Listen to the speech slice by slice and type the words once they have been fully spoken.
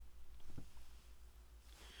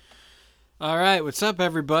All right, what's up,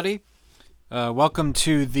 everybody? Welcome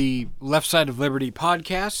to the Left Side of Liberty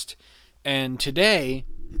podcast. And today,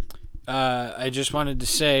 I just wanted to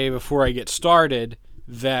say before I get started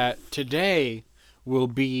that today will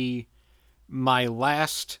be my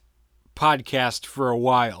last podcast for a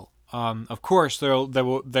while. Of course,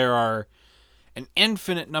 there are an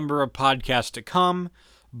infinite number of podcasts to come,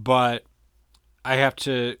 but I have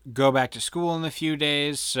to go back to school in a few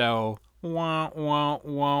days, so wah wah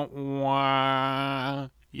wah wah.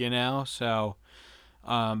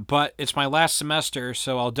 But it's my last semester,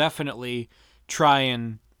 so I'll definitely try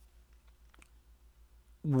and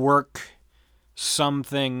work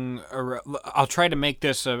something. Or I'll try to make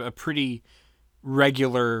this a pretty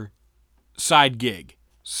regular side gig.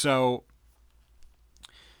 So,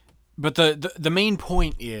 but the main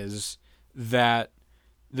point is that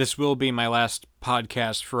this will be my last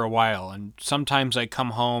podcast for a while, and sometimes I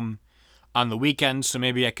come home on the weekends, so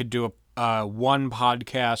maybe I could do a one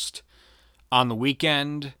podcast on the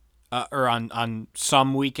weekend, or on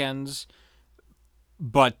some weekends.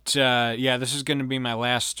 But yeah, this is going to be my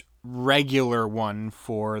last regular one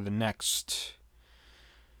for the next,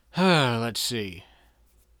 let's see,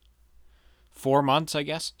 4 months, I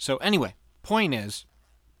guess. So anyway, point is,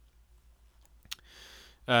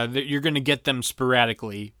 that you're going to get them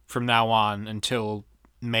sporadically from now on until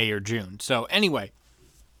May or June. So anyway,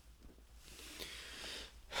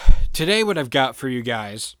 today what I've got for you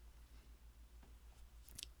guys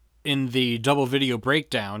in the double video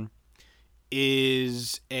breakdown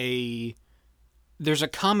is there's a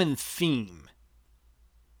common theme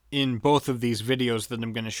in both of these videos that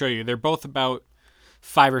I'm going to show you. They're both about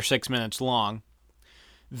 5 or 6 minutes long.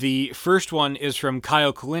 The first one is from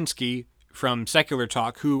Kyle Kulinski from Secular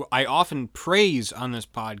Talk, who I often praise on this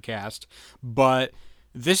podcast, but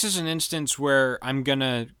this is an instance where I'm going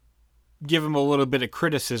to give him a little bit of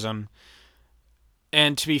criticism.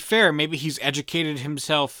 And to be fair, maybe he's educated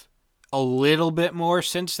himself a little bit more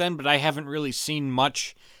since then, but I haven't really seen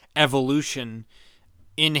much evolution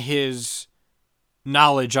in his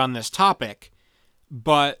knowledge on this topic.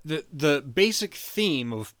 But the basic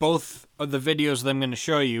theme of both of the videos that I'm going to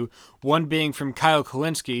show you, one being from Kyle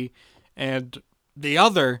Kulinski, and the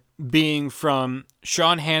other being from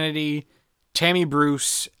Sean Hannity, Tammy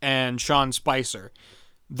Bruce, and Sean Spicer.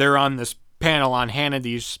 They're on this panel on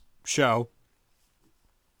Hannity's show.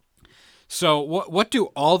 So what do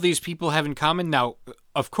all these people have in common? Now,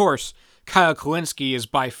 of course, Kyle Kulinski is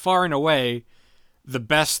by far and away the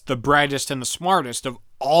best, the brightest, and the smartest of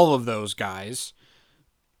all of those guys.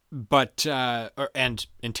 But, and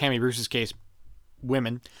in Tammy Bruce's case,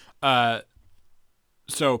 women.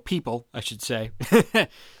 So people, I should say.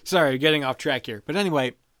 Sorry, getting off track here. But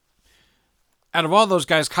anyway, out of all those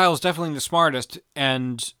guys, Kyle's definitely the smartest,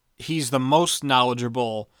 and he's the most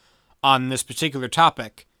knowledgeable on this particular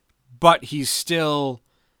topic, but he's still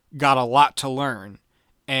got a lot to learn,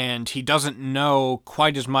 and he doesn't know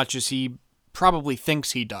quite as much as he probably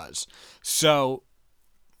thinks he does. So,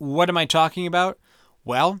 what am I talking about?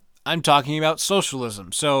 Well, I'm talking about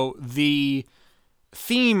socialism. So, the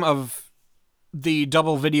theme of the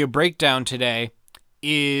double video breakdown today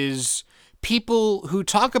is people who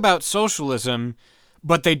talk about socialism,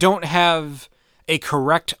 but they don't have a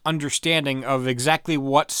correct understanding of exactly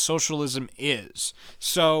what socialism is.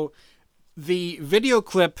 So the video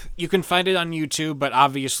clip, you can find it on YouTube, but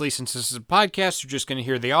obviously since this is a podcast, you're just going to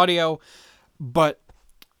hear the audio. But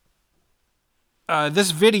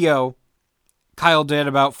this video Kyle did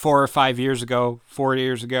about 4 or 5 years ago, 4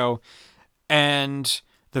 years ago, and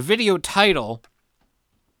the video title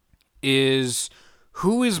is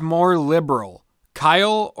 "Who is More Liberal,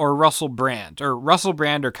 Kyle or Russell Brand?" Or Russell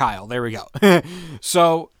Brand or Kyle. There we go.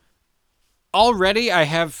 So already I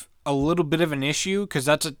have a little bit of an issue because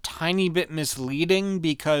that's a tiny bit misleading,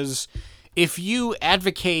 because if you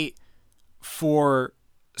advocate for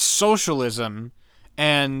socialism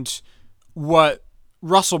and what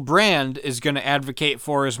Russell Brand is going to advocate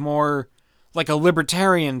for is more like a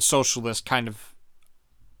libertarian socialist kind of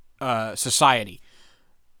society,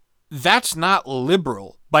 that's not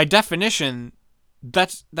liberal. By definition,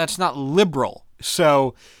 that's not liberal.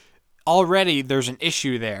 So already there's an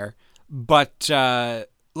issue there. But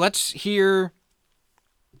let's hear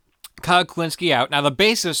Kyle Kulinski out. Now, the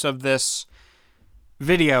basis of this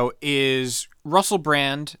video is Russell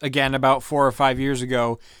Brand, again, about 4 or 5 years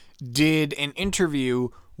ago, did an interview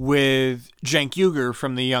with Cenk Uygur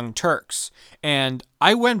from the Young Turks. And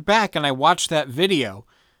I went back and I watched that video,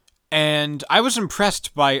 and I was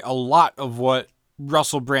impressed by a lot of what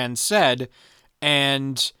Russell Brand said.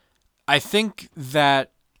 And I think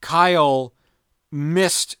that Kyle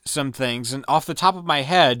missed some things. And off the top of my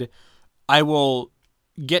head, I will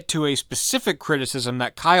get to a specific criticism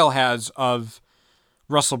that Kyle has of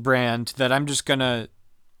Russell Brand that I'm just going to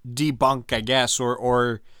debunk, I guess,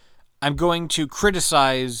 or I'm going to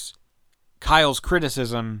criticize Kyle's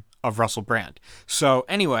criticism of Russell Brand. So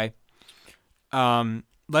anyway,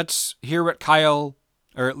 let's hear what Kyle,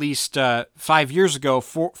 or at least 4 years ago,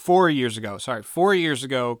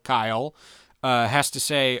 Kyle has to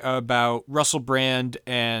say about Russell Brand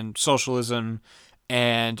and socialism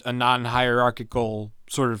and a non-hierarchical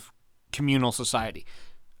sort of communal society.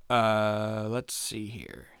 Let's see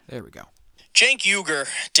here. There we go. Cenk Uygur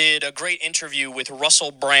did a great interview with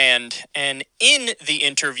Russell Brand, and in the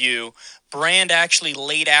interview, Brand actually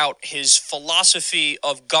laid out his philosophy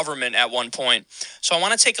of government at one point. So I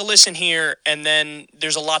want to take a listen here, and then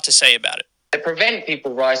there's a lot to say about it. They prevent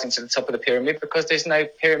people rising to the top of the pyramid because there's no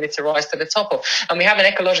pyramid to rise to the top of. And we have an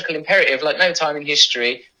ecological imperative like no time in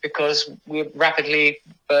history because we're rapidly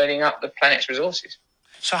burning up the planet's resources.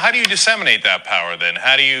 So how do you disseminate that power then?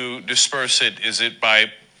 How do you disperse it? Is it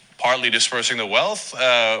by partly dispersing the wealth?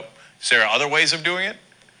 Is there other ways of doing it?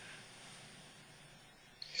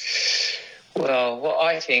 Well, what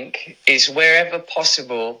I think is wherever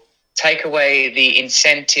possible, take away the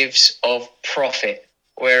incentives of profit.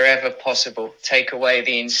 Wherever possible, take away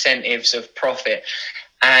the incentives of profit.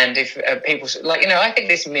 And if people, I think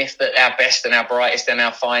this myth that our best and our brightest and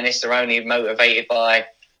our finest are only motivated by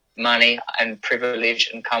money and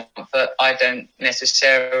privilege and comfort, I don't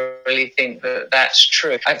necessarily think that that's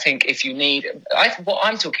true. I think if you need, what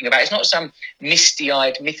I'm talking about is not some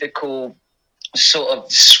misty-eyed, mythical sort of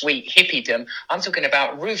sweet hippiedom. I'm talking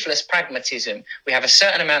about ruthless pragmatism. We have a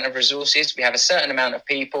certain amount of resources, we have a certain amount of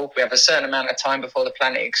people, we have a certain amount of time before the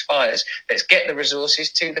planet expires. Let's get the resources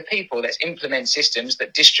to the people. Let's implement systems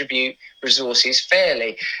that distribute resources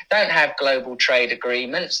fairly. Don't have global trade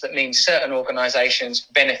agreements that mean certain organizations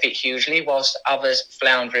benefit hugely whilst others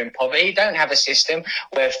flounder in poverty. Don't have a system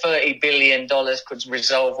where $30 billion could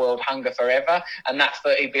resolve world hunger forever, and that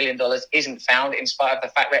 $30 billion isn't found in spite of the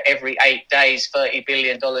fact that every 8 days $30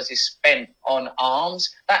 billion is spent on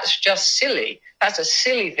arms. That's just silly. That's a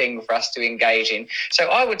silly thing for us to engage in. So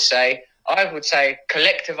I would say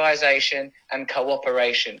collectivization and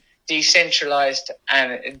cooperation, decentralized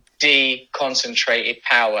and deconcentrated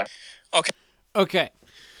power. Okay.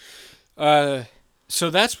 So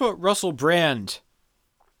that's what Russell Brand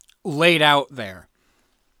laid out there.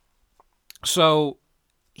 So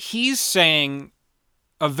he's saying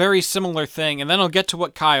a very similar thing, and then I'll get to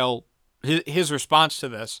what Kyle, his response to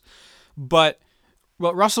this. But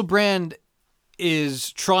what Russell Brand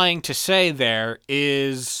is trying to say there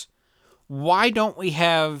is, why don't we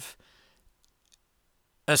have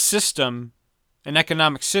a system, an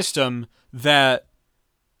economic system that,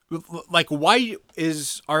 like, why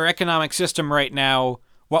is our economic system right now,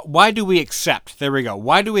 why do we accept, there we go,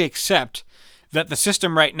 why do we accept that the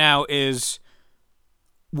system right now is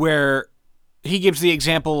where he gives the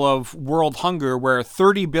example of world hunger, where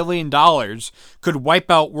 $30 billion could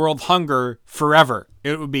wipe out world hunger forever.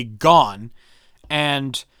 It would be gone.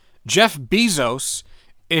 And Jeff Bezos,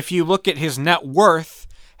 if you look at his net worth,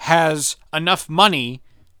 has enough money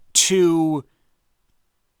to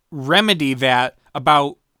remedy that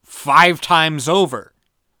about 5 times over.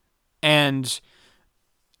 And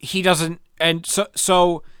he doesn't, and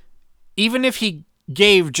so even if he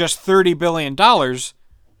gave just $30 billion,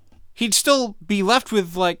 he'd still be left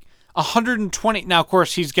with like 120. Now, of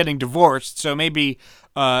course, he's getting divorced, so maybe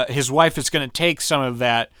his wife is going to take some of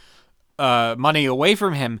that money away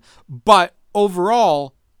from him. But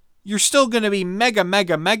overall, you're still going to be mega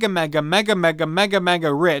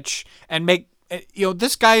rich and make,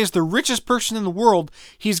 this guy is the richest person in the world.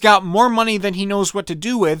 He's got more money than he knows what to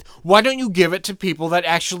do with. Why don't you give it to people that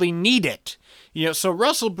actually need it? So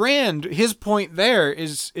Russell Brand, his point there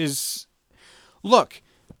is look,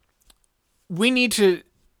 we need to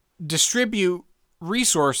distribute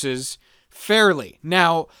resources fairly.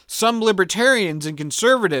 Now, some libertarians and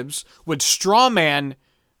conservatives would strawman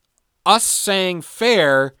us saying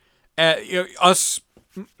fair, us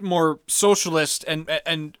more socialist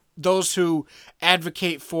and those who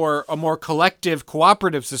advocate for a more collective,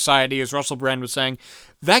 cooperative society, as Russell Brand was saying,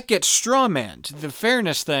 that gets strawmanned. The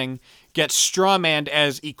fairness thing gets strawmanned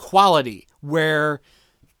as equality, where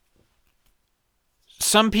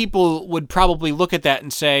some people would probably look at that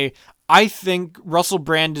and say, I think Russell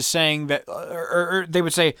Brand is saying that, or they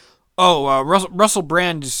would say, Russell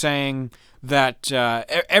Brand is saying that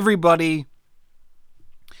everybody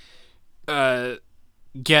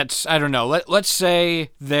gets, I don't know, let's say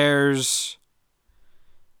there's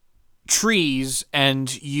trees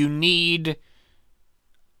and you need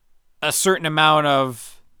a certain amount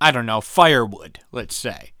of I don't know, firewood, let's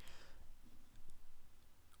say.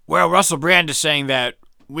 Well, Russell Brand is saying that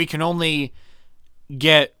we can only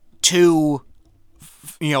get 2,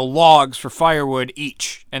 logs for firewood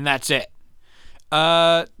each, and that's it.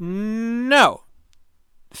 No.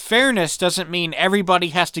 Fairness doesn't mean everybody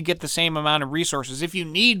has to get the same amount of resources. If you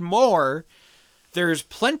need more, there's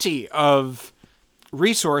plenty of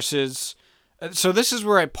resources. So this is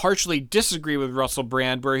where I partially disagree with Russell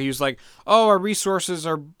Brand, where he's like, oh, our resources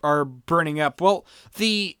are burning up. Well,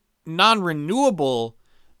 the non-renewable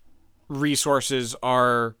resources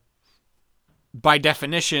are, by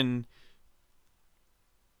definition,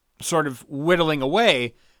 sort of whittling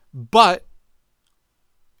away. But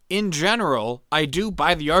in general, I do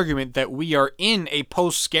buy the argument that we are in a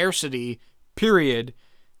post-scarcity period,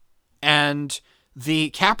 and the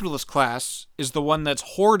capitalist class is the one that's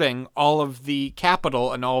hoarding all of the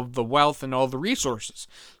capital and all of the wealth and all the resources.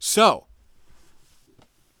 So,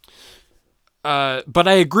 but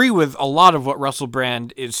I agree with a lot of what Russell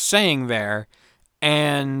Brand is saying there,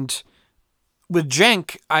 and with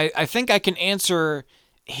Cenk, I think I can answer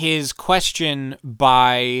his question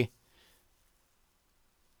by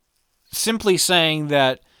simply saying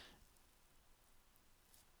that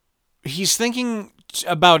he's thinking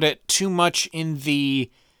about it too much in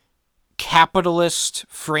the capitalist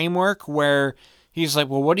framework, where he's like,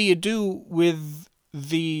 well, what do you do with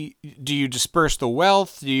do you disperse the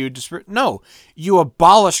wealth? No, you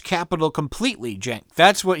abolish capital completely, Cenk.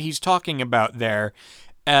 That's what he's talking about there.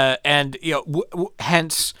 And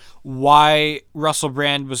hence why Russell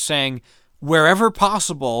Brand was saying, wherever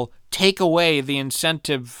possible, take away the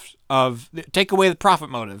take away the profit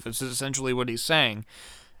motive. This is essentially what he's saying.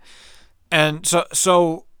 And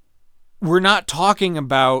so we're not talking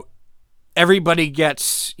about everybody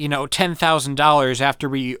gets, $10,000 after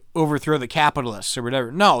we overthrow the capitalists or whatever.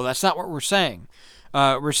 No, that's not what we're saying.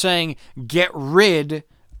 We're saying get rid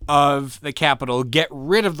of the capital, get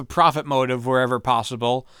rid of the profit motive wherever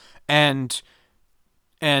possible, and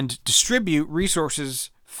distribute resources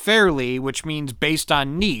fairly, which means based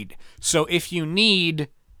on need. So if you need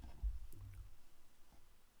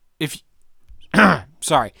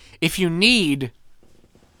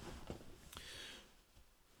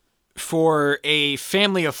for a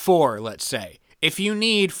family of 4, let's say, if you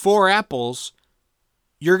need 4 apples,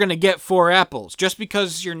 you're going to get 4 apples. Just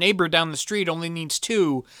because your neighbor down the street only needs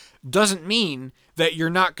 2 doesn't mean that you're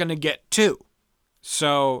not going to get 2.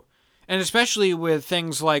 So, and especially with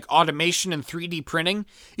things like automation and 3D printing,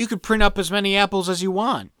 you could print up as many apples as you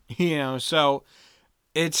want, so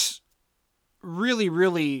it's really,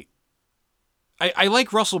 really, I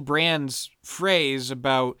like Russell Brand's phrase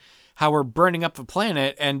about how we're burning up the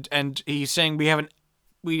planet, and he's saying we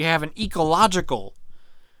have an ecological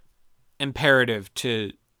imperative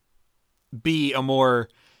to be a more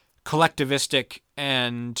collectivistic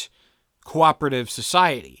and cooperative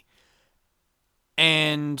society.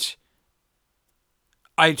 And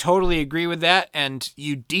I totally agree with that, and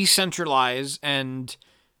you decentralize and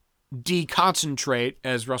deconcentrate,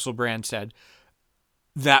 as Russell Brand said,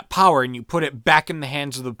 that power, and you put it back in the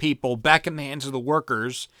hands of the people, back in the hands of the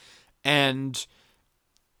workers. And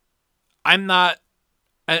I'm not,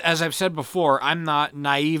 as I've said before, I'm not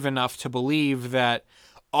naive enough to believe that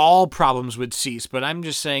all problems would cease, but I'm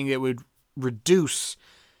just saying it would reduce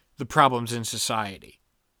the problems in society.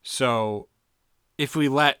 So if we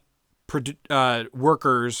let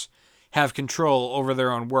workers have control over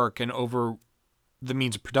their own work and over the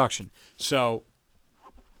means of production. So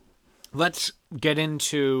let's get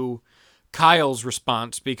into Kyle's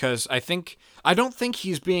response, because I don't think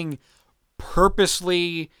he's being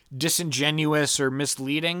purposely disingenuous or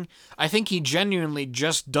misleading. I think he genuinely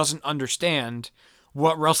just doesn't understand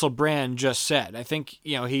what Russell Brand just said. I think,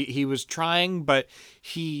 he was trying, but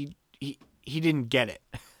he didn't get it.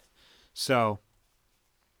 So.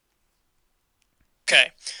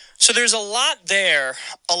 Okay. So there's a lot there.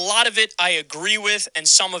 A lot of it I agree with, and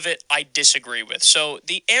some of it I disagree with. So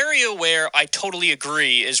the area where I totally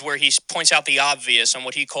agree is where he points out the obvious and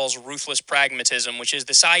what he calls ruthless pragmatism, which is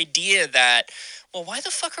this idea that, well, why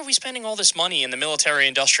the fuck are we spending all this money in the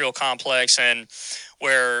military-industrial complex, and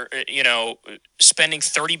we're, spending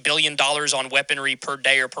 $30 billion on weaponry per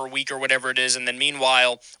day or per week or whatever it is, and then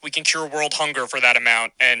meanwhile, we can cure world hunger for that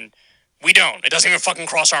amount, and we don't. It doesn't even fucking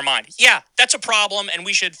cross our mind. Yeah, that's a problem, and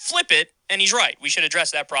we should flip it, and he's right. We should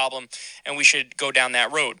address that problem, and we should go down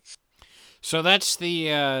that road. So that's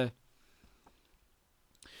the,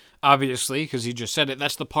 obviously, because he just said it,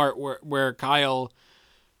 that's the part where Kyle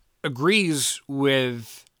agrees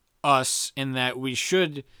with us in that we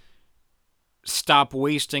should stop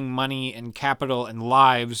wasting money and capital and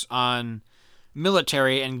lives on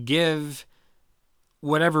military and give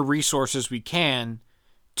whatever resources we can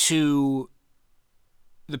to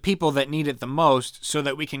the people that need it the most so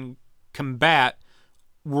that we can combat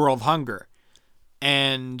world hunger.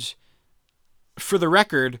 And for the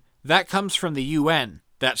record, that comes from the UN,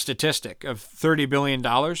 that statistic of $30 billion.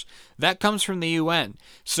 That comes from the UN.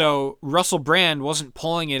 So Russell Brand wasn't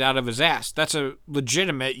pulling it out of his ass. That's a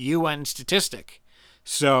legitimate UN statistic.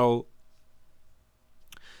 So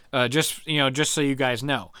just so you guys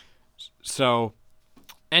know. So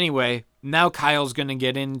anyway, now Kyle's going to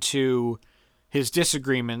get into his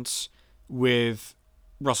disagreements with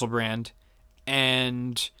Russell Brand.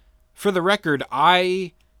 And for the record,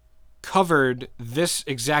 I covered this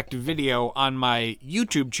exact video on my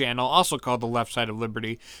YouTube channel, also called The Left Side of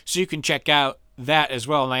Liberty, so you can check out that as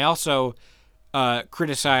well. And I also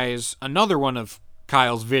criticize another one of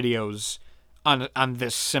Kyle's videos on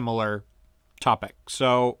this similar topic.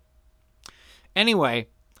 So anyway,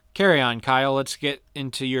 carry on, Kyle. Let's get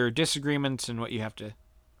into your disagreements and what you have to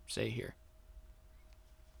say here.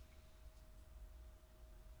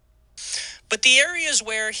 But the areas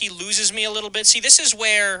where he loses me a little bit, see, this is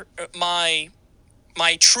where my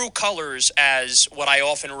true colors, as what I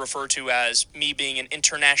often refer to as me being an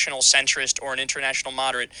international centrist or an international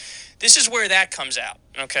moderate, this is where that comes out,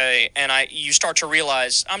 okay? And you start to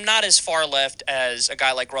realize I'm not as far left as a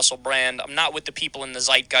guy like Russell Brand. I'm not with the people in the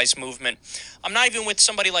Zeitgeist movement. I'm not even with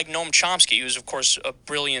somebody like Noam Chomsky, who's, of course, a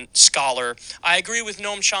brilliant scholar. I agree with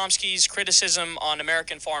Noam Chomsky's criticism on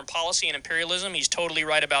American foreign policy and imperialism. He's totally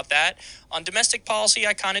right about that. On domestic policy,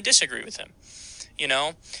 I kind of disagree with him.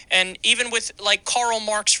 And even with, like, Karl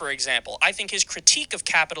Marx, for example, I think his critique of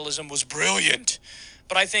capitalism was brilliant,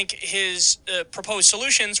 but I think his proposed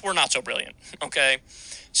solutions were not so brilliant, okay?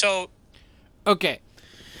 So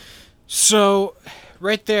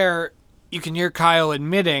right there, you can hear Kyle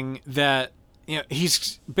admitting that,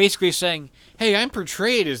 he's basically saying, hey, I'm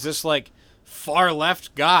portrayed as this, like,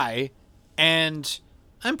 far-left guy, and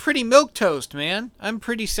I'm pretty milquetoast, man. I'm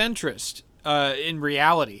pretty centrist. In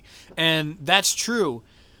reality. And that's true.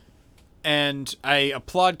 And I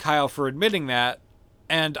applaud Kyle for admitting that.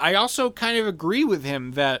 And I also kind of agree with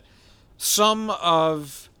him that some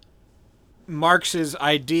of Marx's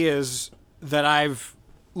ideas that I've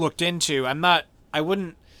looked into, I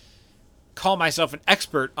wouldn't call myself an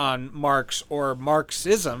expert on Marx or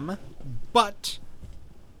Marxism, but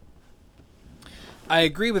I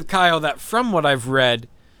agree with Kyle that from what I've read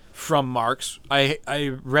from Marx, I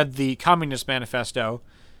read the Communist Manifesto.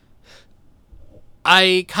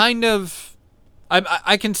 I can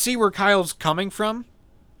see where Kyle's coming from.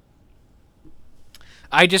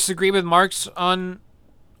 I disagree with Marx on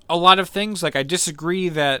a lot of things. Like, I disagree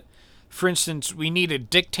that, for instance, we need a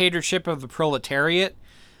dictatorship of the proletariat.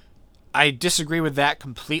 I disagree with that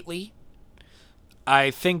completely.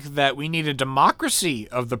 I think that we need a democracy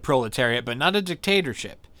of the proletariat, but not a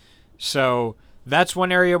dictatorship. So that's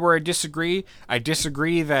one area where I disagree. I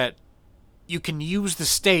disagree that you can use the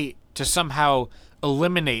state to somehow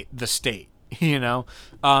eliminate the state, The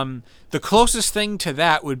closest thing to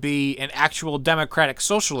that would be an actual democratic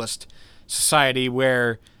socialist society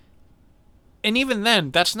where, and even then,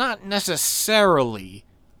 that's not necessarily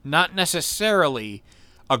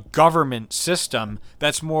a government system.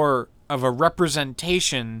 That's more of a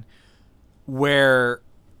representation where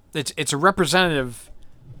it's a representative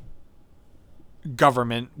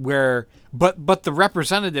government where but the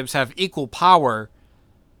representatives have equal power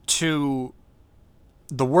to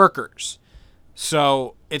the workers.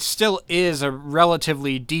 So it still is a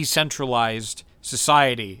relatively decentralized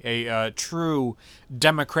society, a true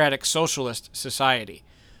democratic socialist society.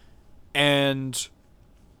 And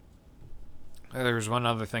there was one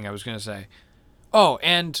other thing I was going to say. Oh,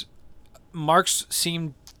 and Marx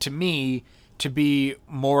seemed to me to be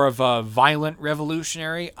more of a violent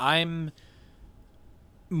revolutionary. I'm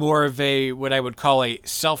more of a, what I would call a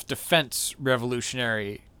self-defense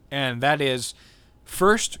revolutionary. And that is,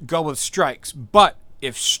 first, go with strikes. But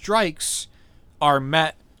if strikes are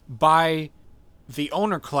met by the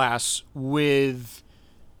owner class with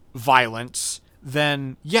violence,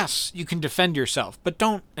 then yes, you can defend yourself. But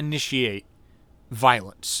don't initiate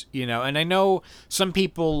violence, And I know some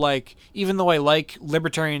people, like, even though I like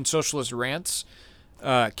libertarian socialist rants,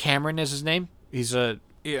 Cameron is his name.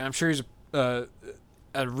 I'm sure he's a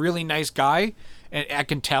really nice guy, and I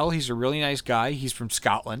can tell he's a really nice guy. He's from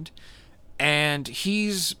Scotland, and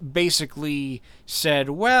he's basically said,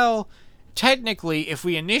 well, technically, if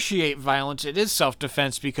we initiate violence, it is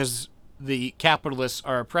self-defense because the capitalists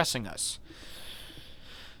are oppressing us.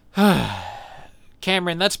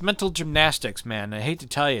 Cameron, that's mental gymnastics, man. I hate to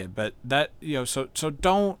tell you, but that, so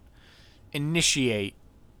don't initiate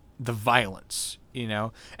the violence,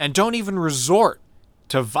 and don't even resort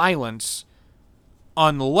to violence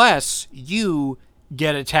unless you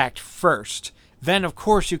get attacked first. Then, of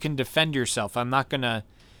course, you can defend yourself. I'm not going to,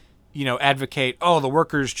 advocate, the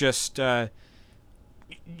workers just,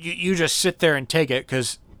 you just sit there and take it,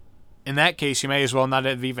 because in that case, you may as well not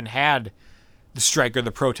have even had the strike or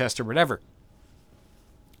the protest or whatever.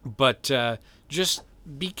 But just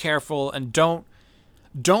be careful and don't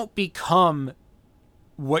become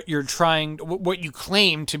what you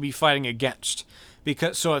claim to be fighting against.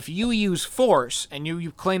 Because if you use force and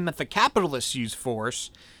you claim that the capitalists use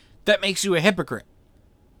force, that makes you a hypocrite.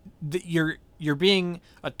 You're being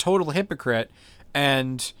a total hypocrite,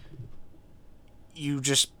 and you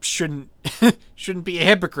just shouldn't be a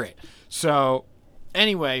hypocrite. So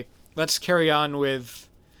anyway, let's carry on with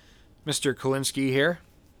Mr. Kulinski here.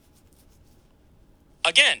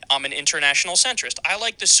 Again, I'm an international centrist. I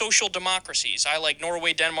like the social democracies. I like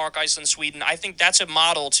Norway, Denmark, Iceland, Sweden. I think that's a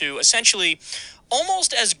model to essentially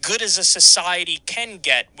almost as good as a society can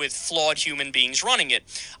get with flawed human beings running it.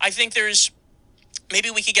 I think maybe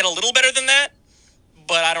we could get a little better than that,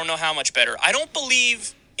 but I don't know how much better. I don't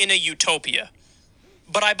believe in a utopia,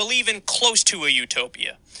 but I believe in close to a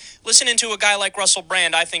utopia. Listening to a guy like Russell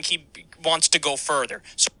Brand, I think he wants to go further.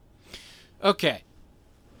 Okay.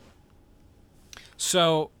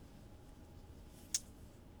 So,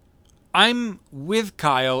 I'm with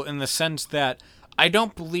Kyle in the sense that I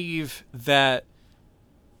don't believe that,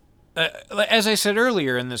 as I said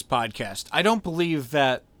earlier in this podcast, I don't believe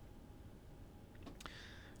that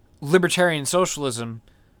libertarian socialism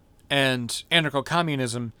and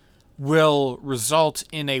anarcho-communism will result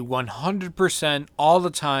in a 100% all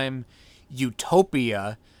the time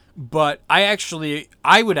utopia, but I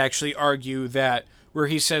would actually argue that where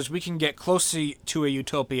he says we can get close to a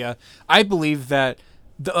utopia, I believe that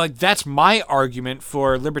that's my argument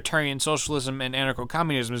for libertarian socialism and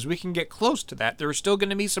anarcho-communism, is we can get close to that. There are still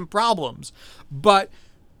going to be some problems, but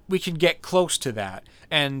we can get close to that.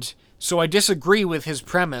 And so I disagree with his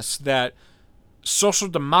premise that social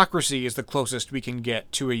democracy is the closest we can get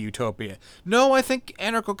to a utopia. No, I think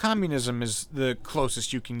anarcho-communism is the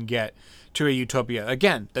closest you can get to a utopia.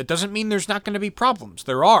 Again, that doesn't mean there's not going to be problems.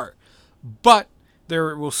 There are. But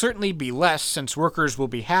there will certainly be less, since workers will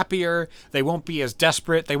be happier. They won't be as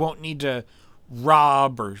desperate. They won't need to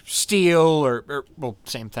rob or steal or well,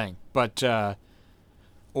 same thing. But, racket.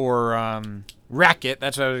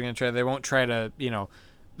 That's what I was going to try. They won't try to,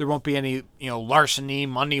 there won't be any, larceny,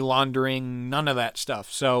 money laundering, none of that stuff.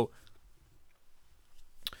 So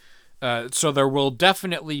there will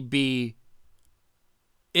definitely be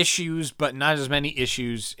issues, but not as many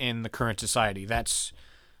issues in the current society. That's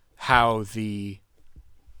how the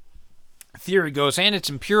theory goes, and it's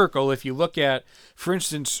empirical. If you look at, for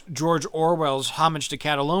instance, George Orwell's Homage to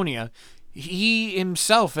Catalonia, he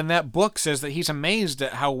himself in that book says that he's amazed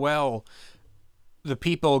at how well the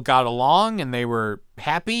people got along and they were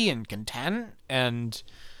happy and content. And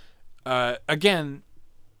again,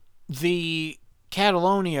 the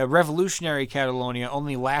revolutionary Catalonia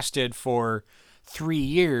only lasted for 3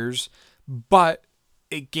 years, but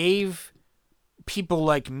it gave people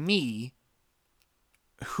like me,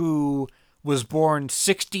 who was born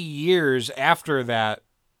 60 years after that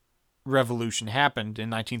revolution happened in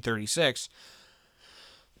 1936,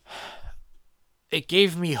 it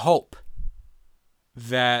gave me hope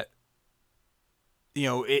that,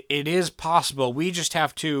 it is possible. We just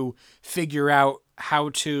have to figure out how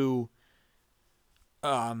to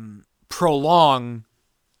prolong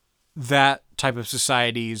that type of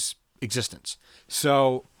society's existence.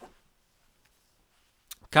 So,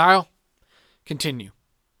 Kyle, continue.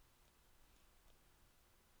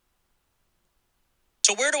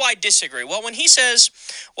 So where do I disagree? Well, when he says,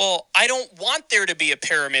 I don't want there to be a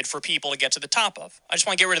pyramid for people to get to the top of. I just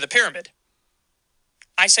want to get rid of the pyramid.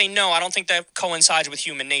 I say no, I don't think that coincides with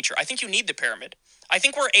human nature. I think you need the pyramid. I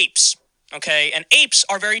think we're apes, okay? And apes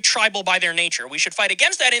are very tribal by their nature. We should fight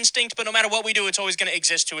against that instinct, but no matter what we do, it's always going to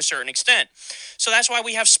exist to a certain extent. So that's why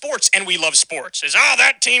we have sports, and we love sports.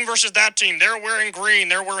 That team versus that team. They're wearing green,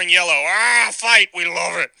 they're wearing yellow. Fight, we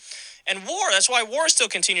love it. And war, that's why war is still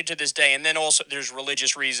continued to this day. And then also there's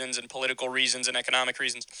religious reasons and political reasons and economic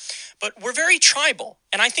reasons. But we're very tribal.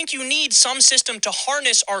 And I think you need some system to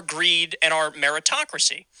harness our greed and our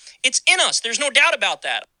meritocracy. It's in us. There's no doubt about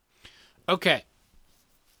that. Okay.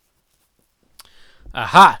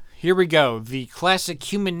 Aha. Here we go. The classic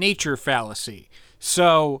human nature fallacy.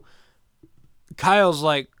 So Kyle's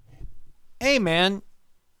like, hey, man,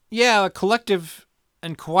 yeah, a collective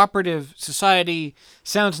and cooperative society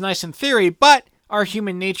sounds nice in theory, but our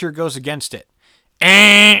human nature goes against it.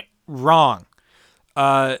 wrong.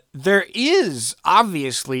 There is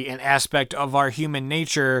obviously an aspect of our human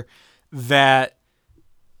nature that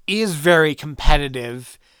is very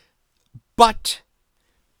competitive, but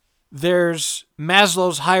there's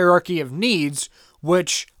Maslow's hierarchy of needs,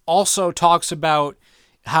 which also talks about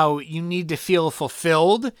how you need to feel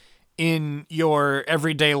fulfilled in your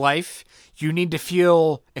everyday life. You need to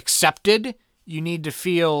feel accepted. You need to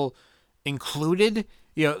feel included.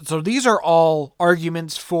 So these are all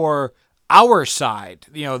arguments for our side.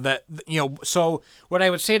 So what I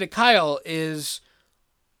would say to Kyle is,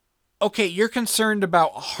 okay, you're concerned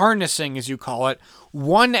about harnessing, as you call it,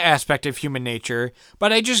 one aspect of human nature,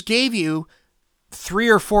 but I just gave you 3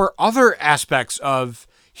 or 4 other aspects of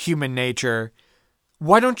human nature.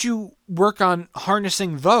 Why don't you work on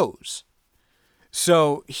harnessing those?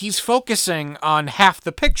 So he's focusing on half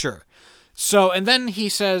the picture. And then he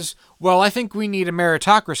says, well, I think we need a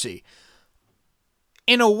meritocracy.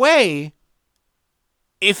 In a way,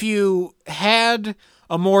 if you had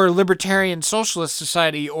a more libertarian socialist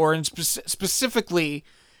society, or specifically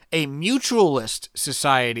a mutualist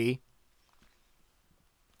society,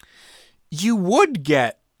 you would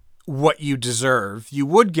get what you deserve. You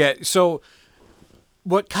would get... So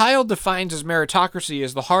what Kyle defines as meritocracy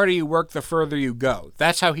is the harder you work, the further you go.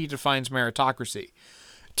 That's how he defines meritocracy.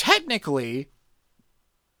 Technically,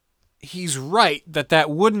 he's right that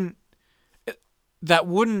wouldn't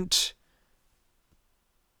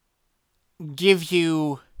give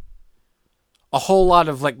you a whole lot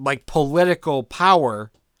of like political power,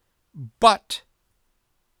 but,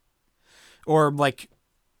 or like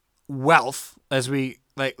wealth, as we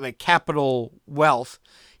like capital wealth.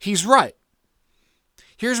 He's right.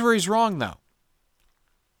 Here's where he's wrong, though.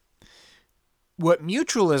 What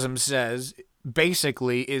mutualism says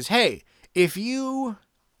basically is, hey, if you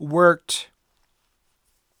worked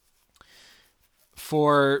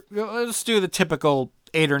for, let's do the typical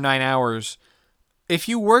 8 or 9 hours. If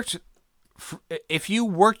you worked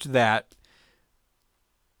that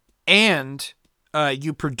and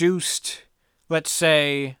you produced, let's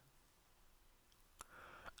say,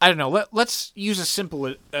 I don't know, let's use a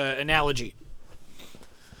simple analogy.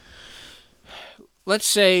 Let's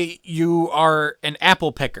say you are an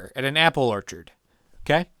apple picker at an apple orchard,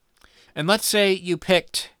 okay? And let's say you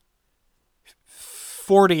picked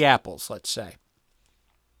 40 apples, let's say.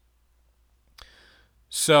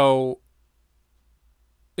 So,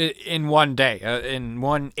 in one day, in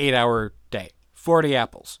one 8-hour day, 40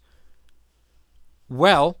 apples.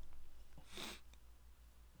 Well,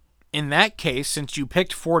 in that case, since you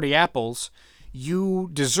picked 40 apples, you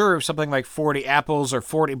deserve something like 40 apples or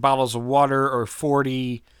 40 bottles of water or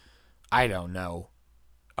 40, I don't know,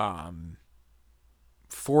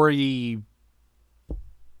 40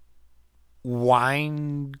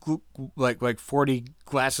 wine, like 40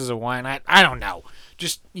 glasses of wine. I don't know.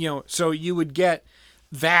 Just, so you would get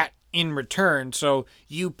that in return. So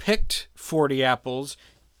you picked 40 apples,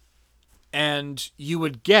 and you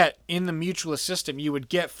would get, in the mutualist system, you would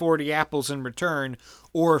get 40 apples in return,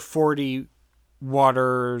 or 40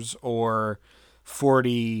 waters, or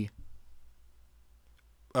 40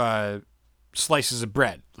 slices of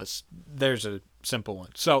bread. There's a simple one.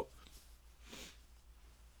 So,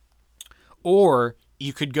 or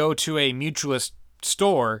you could go to a mutualist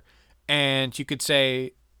store and you could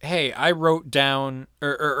say, hey, I wrote down,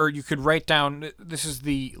 or you could write down, this is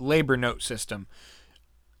the labor note system.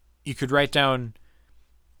 You could write down,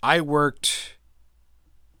 I worked,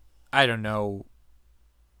 I don't know,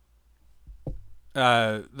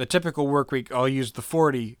 the typical work week, I'll use the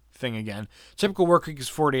 40 thing again. Typical work week is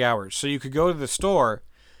 40 hours. So you could go to the store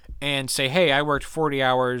and say, hey, I worked 40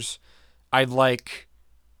 hours. I'd like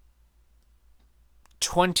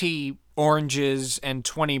 20 oranges and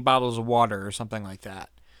 20 bottles of water or something like that.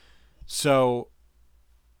 So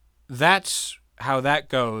that's how that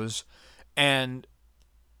goes. And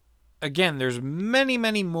again, there's many,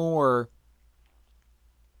 many more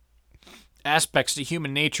aspects to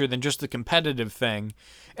human nature than just the competitive thing.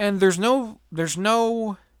 And there's no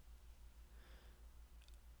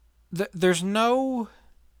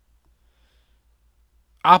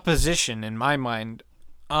opposition in my mind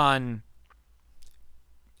on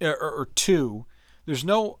there's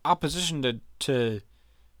no opposition to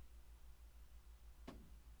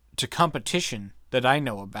competition that I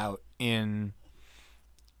know about in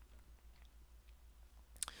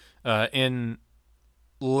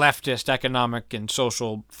leftist economic and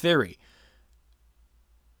social theory.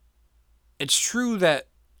 It's true that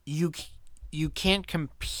you can't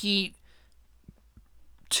compete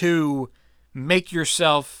to make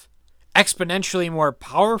yourself exponentially more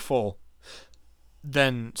powerful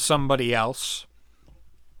than somebody else.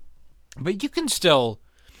 But you can still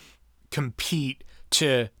compete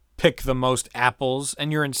to pick the most apples,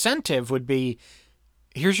 and your incentive would be,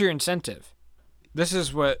 here's your incentive. This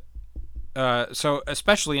is what, so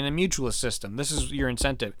especially in a mutualist system, this is your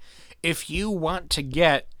incentive. If you want to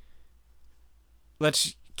get,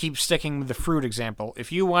 let's keep sticking with the fruit example.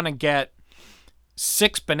 If you want to get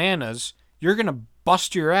 6 bananas, you're going to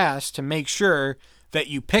bust your ass to make sure that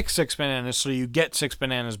you pick 6 bananas so you get 6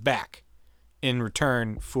 bananas back in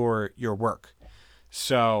return for your work.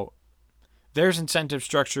 So there's incentive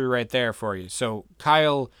structure right there for you. So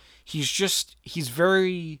Kyle, he's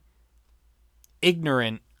very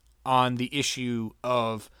ignorant on the issue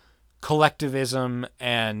of collectivism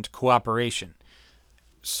and cooperation.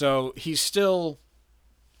 So he's still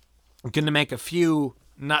going to make a few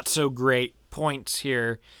not so great points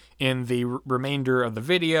here in the remainder of the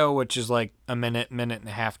video, which is like a minute and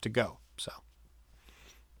a half to go. So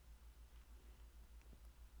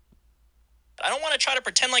I don't want to try to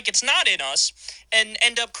pretend like it's not in us and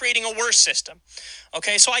end up creating a worse system.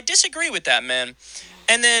 Okay, so I disagree with that, man.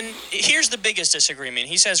 And then here's the biggest disagreement.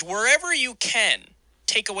 He says, wherever you can,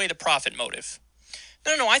 take away the profit motive.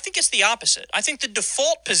 No, I think it's the opposite. I think the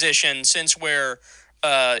default position, since we're,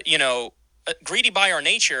 greedy by our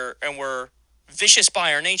nature and we're vicious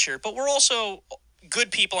by our nature, but we're also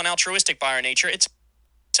good people and altruistic by our nature, it's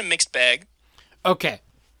a mixed bag. Okay.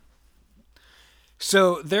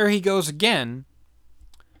 So there he goes again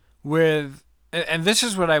with, and this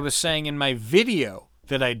is what I was saying in my video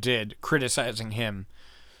that I did criticizing him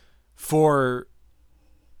for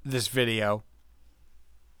this video.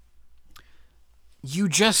 You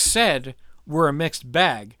just said we're a mixed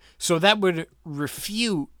bag. So that would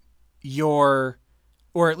refute your,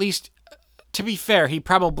 or at least, to be fair, he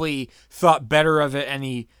probably thought better of it and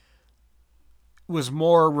he was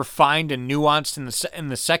more refined and nuanced in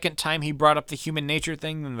the second time he brought up the human nature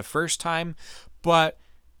thing than the first time. But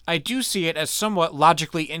I do see it as somewhat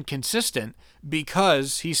logically inconsistent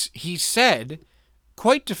because he said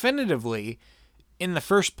quite definitively in the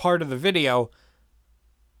first part of the video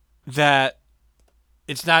that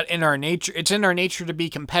it's not in our nature. It's in our nature to be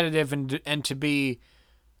competitive and to be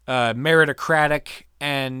meritocratic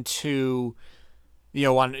and to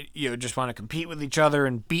just want to compete with each other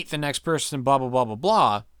and beat the next person, blah blah blah blah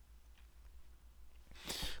blah.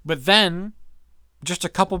 But then, just a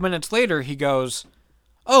couple minutes later, he goes,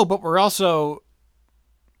 "Oh, but we're also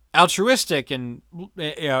altruistic and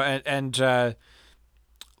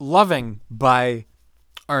loving by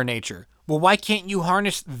our nature." Well, why can't you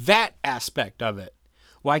harness that aspect of it?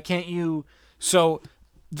 Why can't you? So,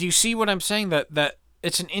 do you see what I'm saying? That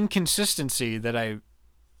it's an inconsistency that I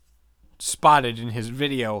spotted in his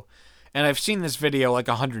video, and I've seen this video like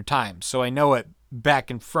 100 times, so I know it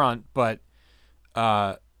back and front, but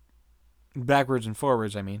backwards and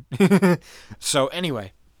forwards, I mean. So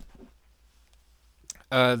anyway,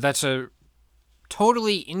 that's a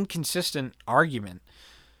totally inconsistent argument,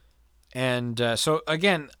 and so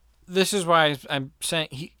again, this is why I'm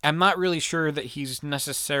saying I'm not really sure that he's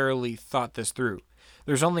necessarily thought this through.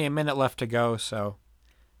 There's only a minute left to go, so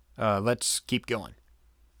let's keep going.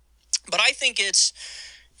 But I think it's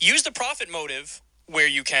use the profit motive where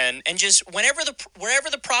you can, and just wherever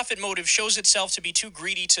the profit motive shows itself to be too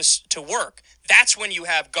greedy to work, that's when you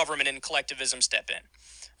have government and collectivism step in.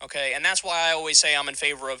 Okay, and that's why I always say I'm in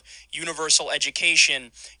favor of universal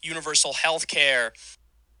education, universal health care.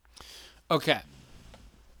 Okay.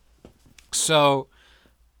 So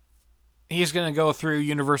he's going to go through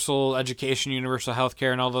universal education, universal health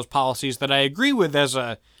care, and all those policies that I agree with as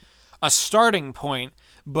a starting point.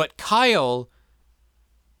 But Kyle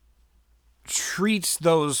treats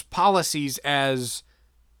those policies as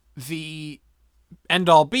the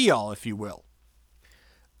end-all be-all, if you will.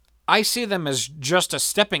 I see them as just a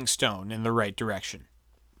stepping stone in the right direction.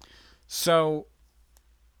 So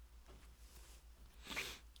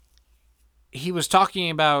he was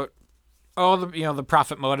talking about the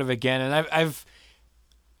profit motive again, and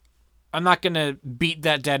I'm not going to beat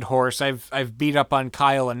that dead horse. I've beat up on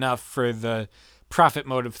Kyle enough for the profit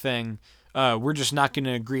motive thing. We're just not going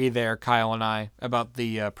to agree there, Kyle and I, about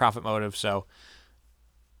the profit motive. So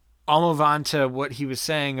I'll move on to what he was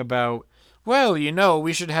saying about, well,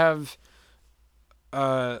 we should have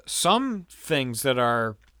some things that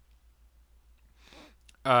are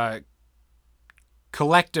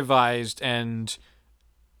collectivized and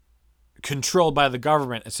controlled by the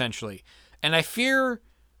government, essentially. And I fear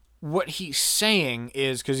what he's saying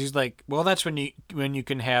is, because he's like, well, that's when you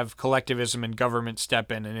can have collectivism and government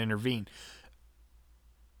step in and intervene.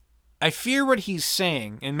 I fear what he's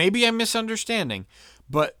saying, and maybe I'm misunderstanding,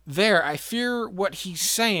 but I fear what he's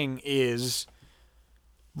saying is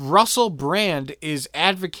Russell Brand is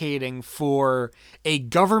advocating for a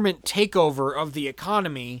government takeover of the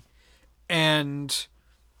economy and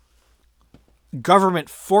government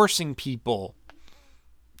forcing people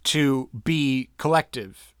to be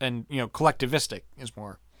collective, and collectivistic is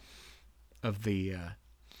more of the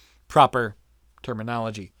proper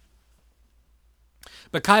terminology.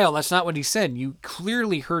 But Kyle, that's not what he said. You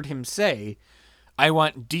clearly heard him say, I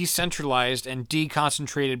want decentralized and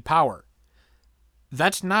deconcentrated power.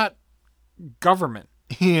 That's not government.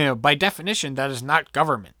 By definition, that is not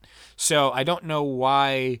government. So I don't know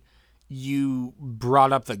why you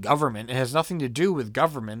brought up the government. It has nothing to do with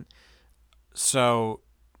government. So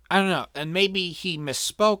I don't know. And maybe he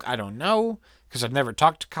misspoke. I don't know, because I've never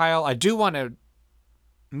talked to Kyle. I do want to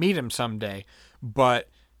meet him someday, but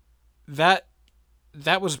that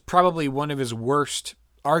was probably one of his worst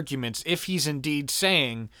arguments, if he's indeed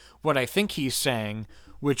saying what I think he's saying,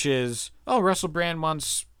 which is, Russell Brand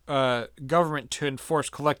wants government to enforce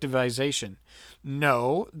collectivization.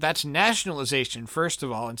 No, that's nationalization, first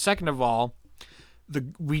of all. And second of all,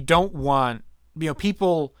 we don't want,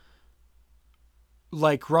 people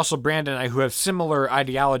like Russell Brand and I who have similar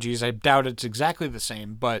ideologies. I doubt it's exactly the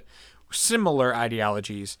same, but similar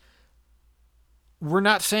ideologies. We're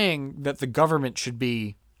not saying that the government should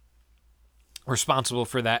be responsible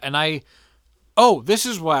for that. And this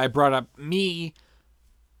is why I brought up me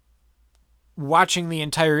watching the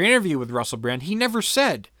entire interview with Russell Brand. He never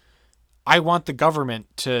said, I want the government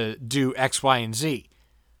to do X, Y, and Z.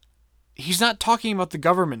 He's not talking about the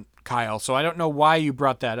government, Kyle, so I don't know why you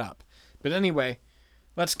brought that up. But anyway,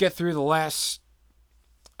 let's get through the last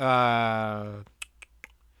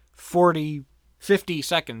 50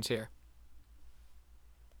 seconds here.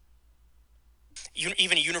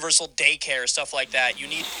 Even universal daycare, stuff like that. You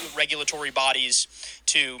need regulatory bodies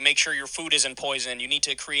to make sure your food isn't poisoned. You need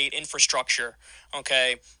to create infrastructure,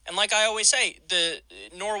 okay? And like I always say, the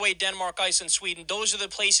Norway, Denmark, Iceland, Sweden, those are the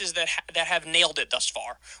places that have nailed it thus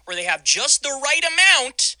far, where they have just the right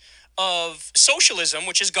amount of socialism,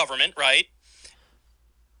 which is government, right?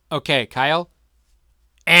 Okay, Kyle.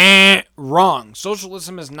 Wrong.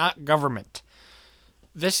 Socialism is not government.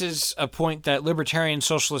 This is a point that Libertarian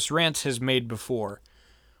Socialist Rants has made before,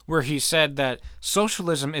 where he said that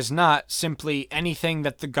socialism is not simply anything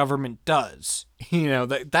that the government does.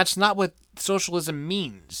 That's not what socialism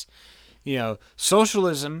means.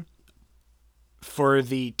 Socialism, for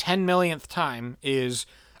the 10 millionth time, is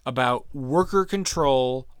about worker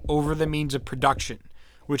control over the means of production,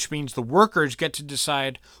 which means the workers get to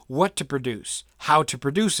decide what to produce, how to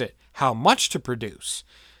produce it, how much to produce.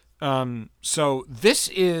 So this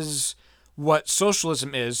is what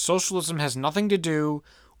socialism is. Socialism has nothing to do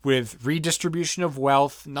with redistribution of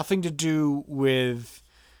wealth, nothing to do with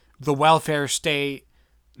the welfare state,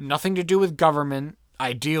 nothing to do with government,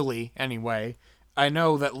 ideally, anyway. I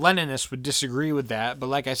know that Leninists would disagree with that, but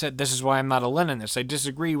like I said, this is why I'm not a Leninist. I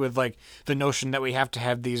disagree with, the notion that we have to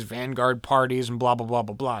have these vanguard parties and blah, blah, blah,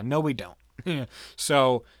 blah, blah. No, we don't.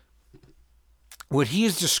 So what he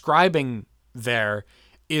is describing there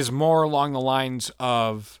is more along the lines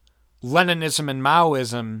of Leninism and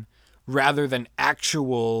Maoism rather than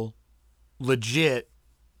actual, legit,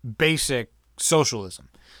 basic socialism.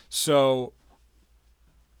 So,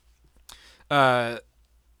 and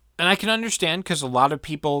I can understand, because a lot of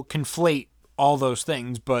people conflate all those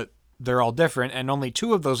things, but they're all different, and only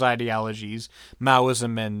two of those ideologies,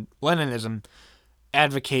 Maoism and Leninism,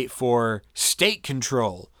 advocate for state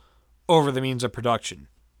control over the means of production.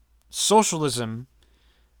 Socialism,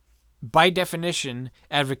 by definition,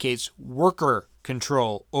 advocates worker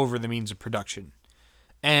control over the means of production.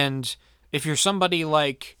 And if you're somebody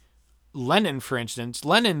like Lenin, for instance,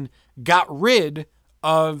 Lenin got rid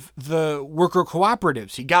of the worker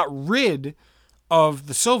cooperatives. He got rid of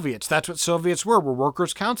the Soviets. That's what Soviets were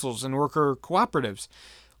workers' councils and worker cooperatives.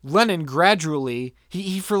 Lenin gradually,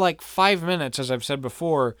 he for 5 minutes, as I've said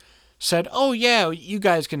before, said, oh yeah, you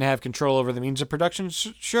guys can have control over the means of production,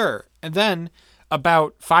 sure. And then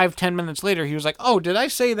about 5-10 minutes later, he was like, oh, did I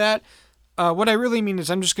say that? What I really mean is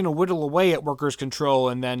I'm just going to whittle away at workers' control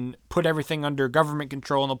and then put everything under government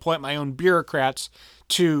control and appoint my own bureaucrats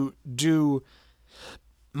to do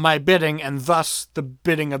my bidding, and thus the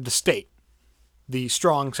bidding of the state, the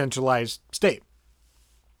strong centralized state,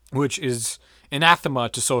 which is anathema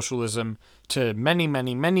to socialism to many,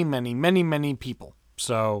 many, many, many, many, many people.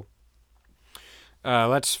 So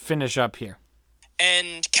let's finish up here.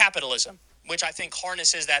 And capitalism, which I think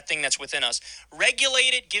harnesses that thing that's within us.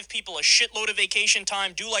 Regulate it, give people a shitload of vacation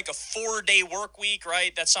time, do a 4-day work week,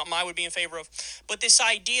 right? That's something I would be in favor of. But this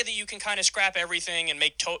idea that you can kind of scrap everything and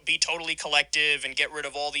be totally collective and get rid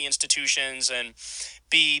of all the institutions and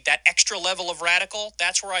be that extra level of radical,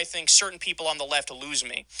 that's where I think certain people on the left lose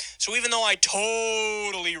me. So even though I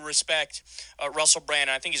totally respect Russell Brand,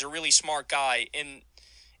 and I think he's a really smart guy,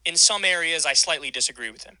 in some areas I slightly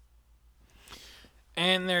disagree with him.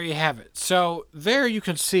 And there you have it. So there you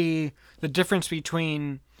can see the difference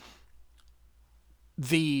between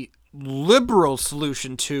the liberal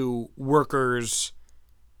solution to workers'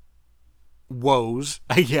 woes,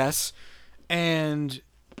 I guess, and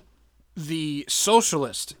the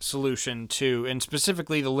socialist solution to, and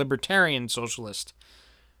specifically the libertarian socialist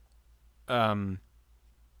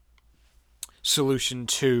solution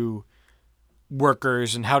to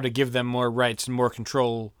workers and how to give them more rights and more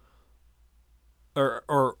control,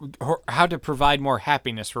 or how to provide more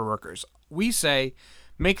happiness for workers. We say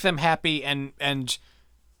make them happy and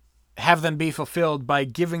have them be fulfilled by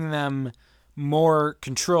giving them more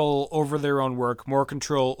control over their own work, more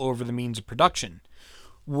control over the means of production.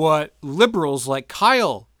 What liberals like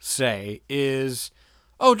Kyle say is,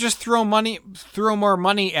 oh, just throw more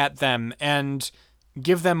money at them and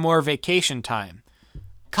give them more vacation time.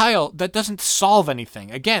 Kyle, that doesn't solve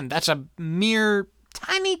anything. Again, that's a mere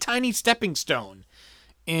tiny, tiny stepping stone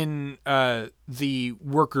in the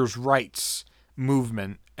workers' rights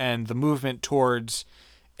movement and the movement towards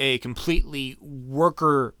a completely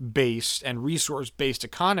worker-based and resource-based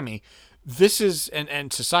economy. This is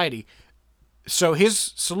and society. So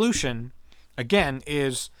his solution, again,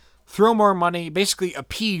 is throw more money, basically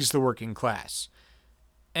appease the working class.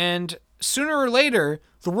 And sooner or later,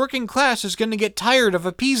 the working class is going to get tired of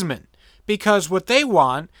appeasement, because what they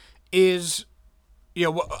want is,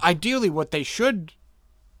 ideally what they should,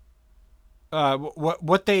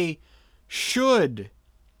 what they should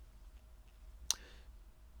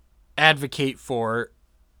advocate for,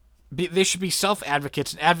 they should be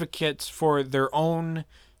self-advocates and advocates for their own,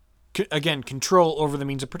 again, control over the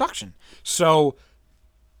means of production. So,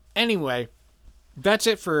 anyway, that's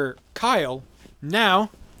it for Kyle. Now,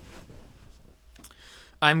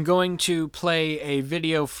 I'm going to play a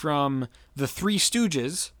video from the Three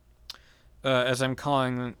Stooges, as I'm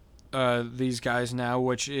calling these guys now,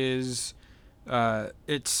 which is,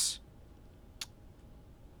 it's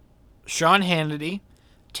Sean Hannity,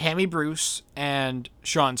 Tammy Bruce, and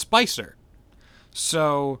Sean Spicer.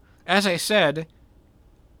 So, as I said,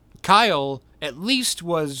 Kyle at least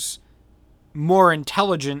was more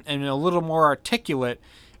intelligent and a little more articulate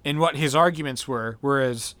in what his arguments were,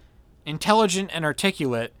 whereas intelligent and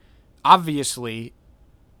articulate obviously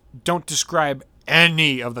don't describe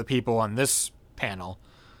any of the people on this panel.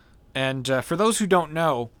 And for those who don't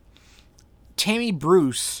know, Tammy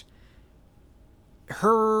Bruce,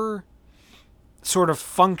 her sort of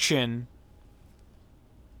function,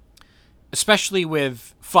 especially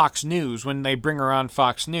with Fox News, when they bring her on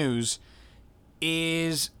Fox News,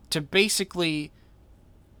 is to basically,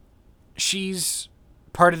 she's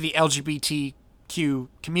part of the LGBTQ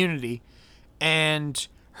community, and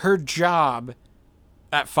her job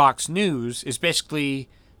at Fox News is basically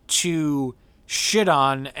to shit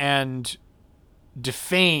on and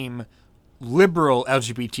defame liberal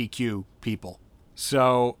LGBTQ people.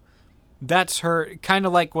 So that's her, kind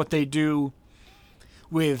of like what they do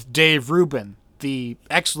with Dave Rubin, the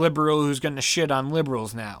ex-liberal who's going to shit on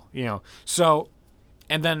liberals now, So,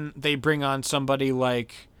 and then they bring on somebody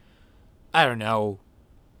like, I don't know,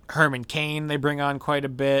 Herman Cain they bring on quite a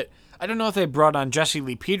bit. I don't know if they brought on Jesse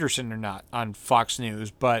Lee Peterson or not on Fox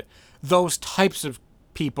News, but those types of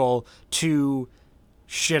people to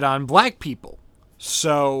shit on black people.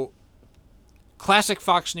 So, classic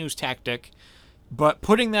Fox News tactic. But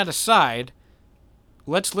putting that aside,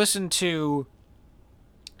 let's listen to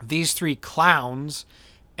these three clowns,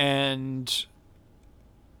 and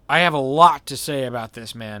I have a lot to say about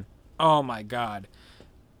this, man. Oh my god.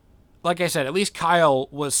 Like I said, at least Kyle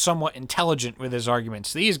was somewhat intelligent with his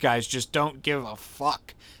arguments. These guys just don't give a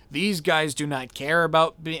fuck. These guys do not care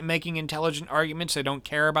about making intelligent arguments. They don't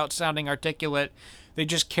care about sounding articulate. They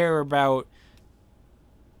just care about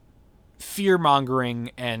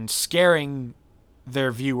fear-mongering and scaring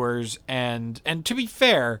their viewers. And to be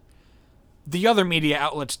fair, the other media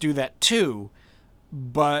outlets do that too.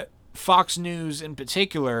 But Fox News in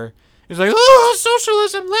particular is like, oh,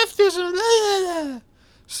 socialism, leftism, blah, blah.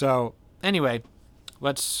 So, anyway,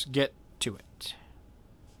 let's get to it.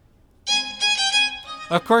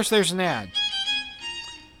 Of course, there's an ad.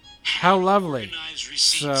 How lovely.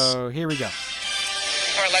 So, here we go.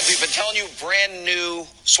 All right, like we've been telling you, brand new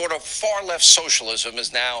sort of far-left socialism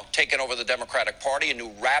is now taken over the Democratic Party, a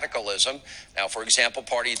new radicalism. Now, for example,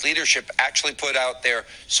 party leadership actually put out their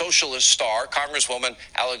socialist star, Congresswoman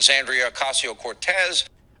Alexandria Ocasio-Cortez.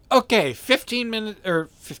 Okay, 15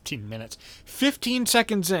 15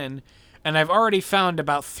 seconds in, and I've already found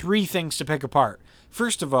about 3 things to pick apart.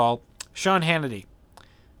 First of all, Sean Hannity.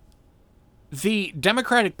 The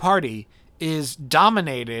Democratic Party is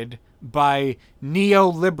dominated by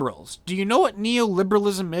neoliberals. Do you know what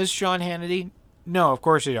neoliberalism is, Sean Hannity? No, of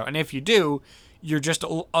course you don't. And if you do, you're just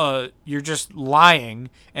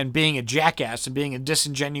lying and being a jackass and being a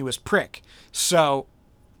disingenuous prick. So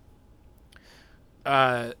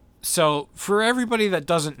for everybody that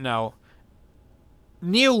doesn't know,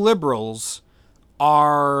 neoliberals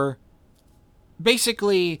are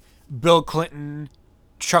basically Bill Clinton,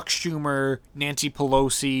 Chuck Schumer, Nancy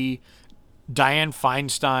Pelosi, Dianne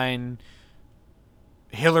Feinstein,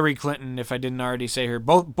 Hillary Clinton, if I didn't already say her,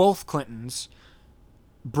 both Clintons,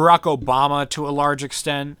 Barack Obama to a large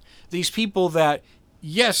extent. These people that,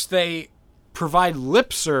 yes, they provide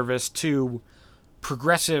lip service to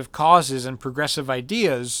progressive causes and progressive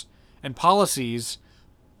ideas and policies,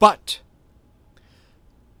 but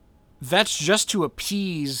that's just to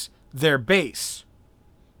appease their base.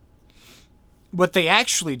 What they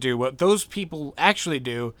actually do, what those people actually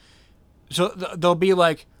do, so they'll be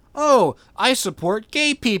like, oh, I support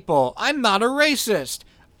gay people. I'm not a racist.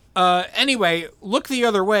 Anyway, look the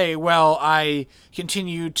other way while I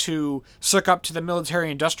continue to suck up to the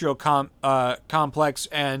military-industrial complex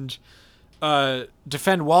and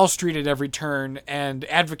defend Wall Street at every turn and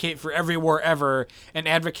advocate for every war ever and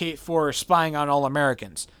advocate for spying on all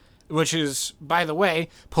Americans. Which is, by the way,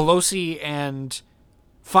 Pelosi and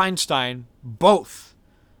Feinstein both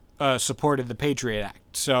supported the Patriot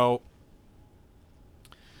Act. So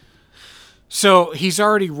he's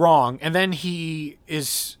already wrong. And then he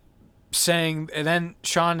is saying, and then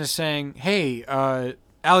Sean is saying, hey,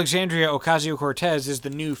 Alexandria Ocasio-Cortez is the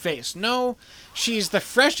new face. No, she's the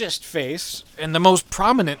freshest face and the most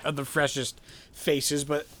prominent of the freshest faces,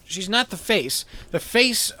 but she's not the face. The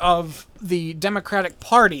face of the Democratic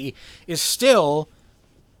Party is still,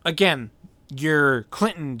 again, your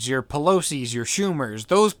Clintons, your Pelosi's, your Schumers,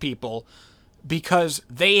 those people, because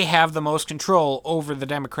they have the most control over the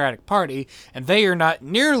Democratic Party, and they are not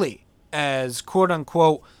nearly as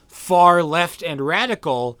quote-unquote far left and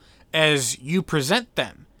radical as you present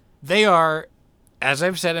them. They are, as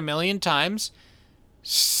I've said a million times,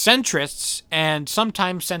 centrists and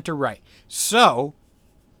sometimes center-right. So,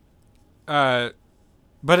 but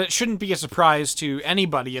it shouldn't be a surprise to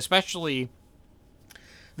anybody, especially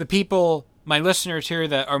the people, my listeners here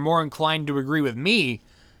that are more inclined to agree with me.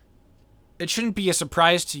 It shouldn't be a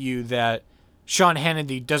surprise to you that Sean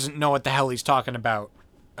Hannity doesn't know what the hell he's talking about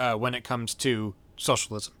when it comes to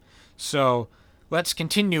socialism. So let's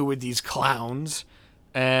continue with these clowns.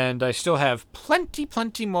 And I still have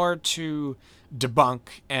plenty more to debunk.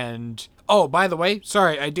 And, oh, by the way,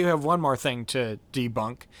 sorry, I do have one more thing to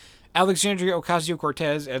debunk. Alexandria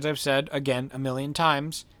Ocasio-Cortez, as I've said, again, a million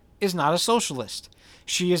times, is not a socialist.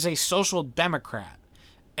 She is a social democrat.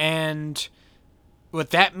 And what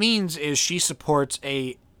that means is she supports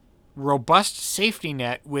a robust safety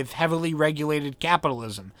net with heavily regulated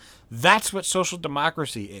capitalism. That's what social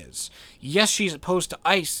democracy is. Yes, she's opposed to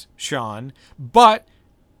ICE, Sean, but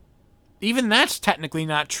even that's technically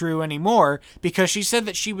not true anymore because she said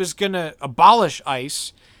that she was going to abolish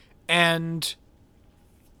ICE, and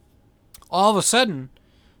all of a sudden,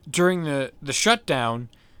 during the shutdown,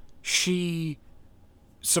 she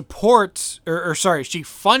supports, she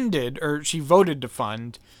funded, or she voted to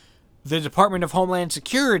fund the Department of Homeland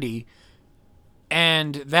Security,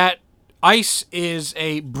 and that ICE is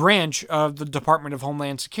a branch of the Department of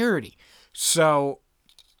Homeland Security. So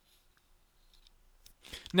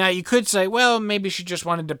now you could say, well, maybe she just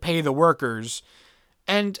wanted to pay the workers,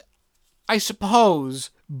 and I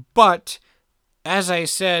suppose, but as I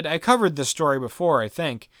said, I covered this story before, I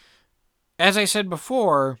think. As I said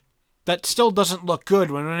before, that still doesn't look good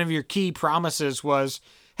when one of your key promises was,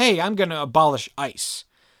 hey, I'm going to abolish ICE.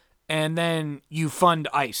 And then you fund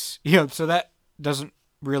ICE. So that doesn't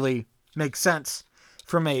really make sense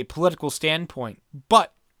from a political standpoint.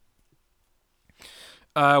 But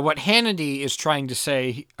what Hannity is trying to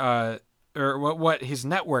say, or what his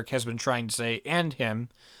network has been trying to say, and him,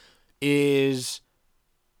 is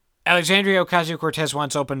Alexandria Ocasio-Cortez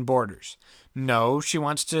wants open borders. No, she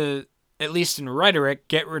wants to, at least in rhetoric,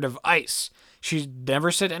 get rid of ICE. She's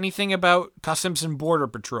never said anything about Customs and Border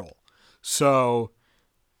Patrol. So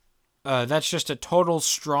that's just a total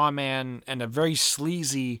straw man and a very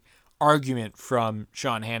sleazy argument from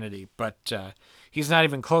Sean Hannity. But he's not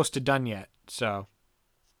even close to done yet. So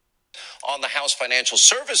on the House Financial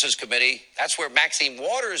Services Committee, that's where Maxine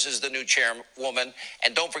Waters is the new chairwoman.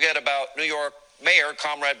 And don't forget about New York Mayor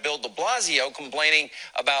Comrade Bill de Blasio complaining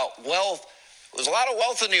about wealth There's a lot of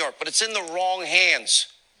wealth in New York, but it's in the wrong hands.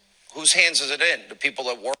 Whose hands is it in? The people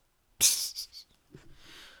that work.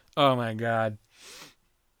 Oh my God.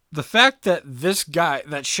 The fact that this guy,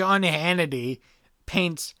 that Sean Hannity,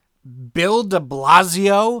 paints Bill de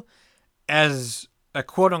Blasio as a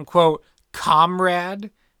quote-unquote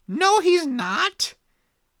comrade. No, he's not.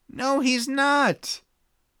 No, he's not.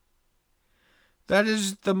 That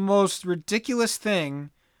is the most ridiculous thing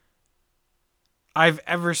I've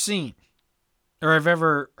ever seen. Or I've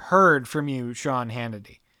ever heard from you, Sean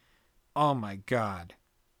Hannity. Oh my God.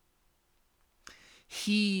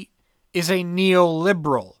 He is a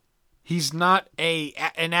neoliberal. He's not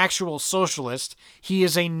an actual socialist. He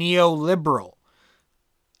is a neoliberal.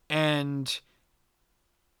 And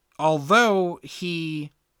although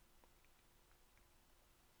he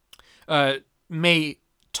may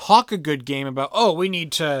talk a good game about, oh, we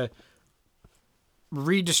need to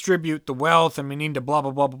redistribute the wealth and we need to blah,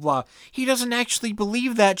 blah, blah, blah, blah, he doesn't actually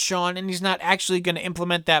believe that, Sean, and he's not actually going to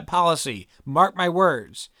implement that policy. Mark my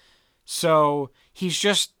words. So he's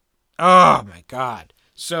just, oh my God.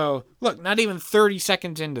 So look, not even 30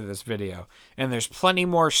 seconds into this video, and there's plenty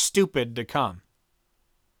more stupid to come.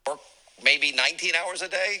 Work maybe 19 hours a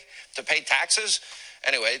day to pay taxes.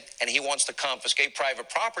 Anyway, and he wants to confiscate private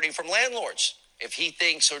property from landlords. If he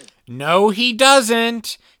thinks or... No, he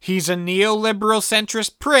doesn't. He's a neoliberal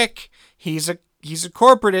centrist prick. He's a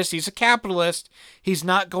corporatist. He's a capitalist. He's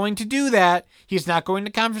not going to do that. He's not going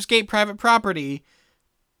to confiscate private property.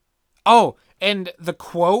 Oh, and the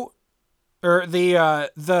quote or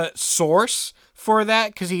the source for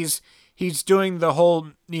that, because he's doing the whole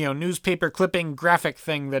newspaper clipping graphic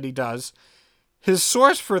thing that he does. His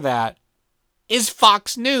source for that is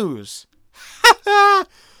Fox News.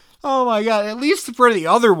 Oh my God, at least for the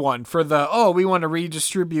other one, for the, we want to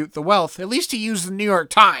redistribute the wealth, at least he used the New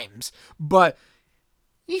York Times, but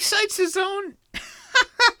he cites his own,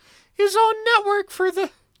 his own network for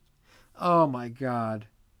the, oh my God.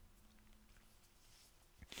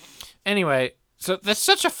 Anyway, so that's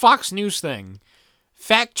such a Fox News thing.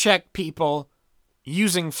 Fact check people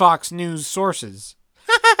using Fox News sources.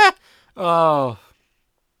 Oh,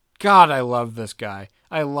 God, I love this guy.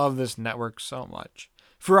 I love this network so much.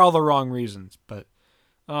 For all the wrong reasons, but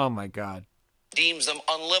oh my God. Deems them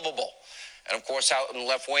unlivable. And of course, out in the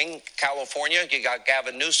left wing, California, you got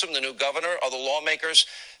Gavin Newsom, the new governor, other lawmakers.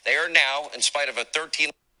 They are now, in spite of a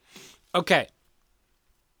 13... Okay.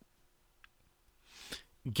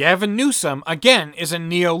 Gavin Newsom, again, is a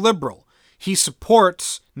neoliberal. He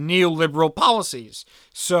supports neoliberal policies.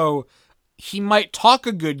 So he might talk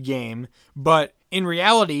a good game, but in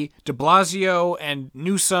reality, de Blasio and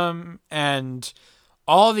Newsom and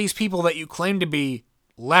all these people that you claim to be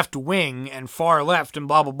left wing and far left and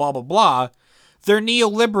blah, blah, blah, blah, blah, they're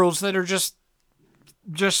neoliberals that are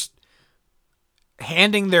just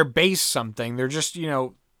handing their base something. They're just,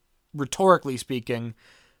 rhetorically speaking,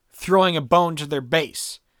 throwing a bone to their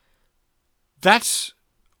base. That's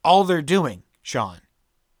all they're doing, Sean.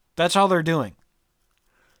 That's all they're doing.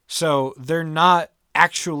 So they're not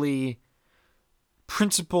actually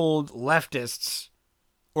principled leftists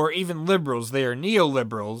or even liberals. They are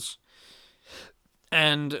neoliberals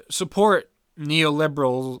and support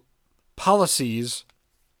neoliberal policies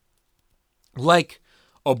like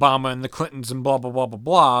Obama and the Clintons and blah, blah, blah, blah,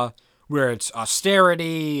 blah, where it's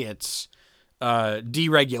austerity, it's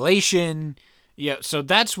deregulation. Yeah, so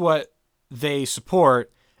that's what they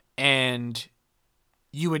support, and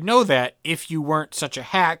you would know that if you weren't such a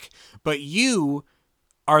hack, but you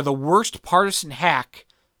are the worst partisan hack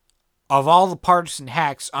of all the partisan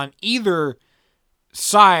hacks on either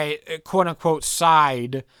side, quote-unquote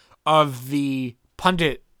side of the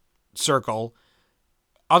pundit circle,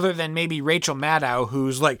 other than maybe Rachel Maddow,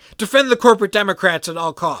 who's like, defend the corporate Democrats at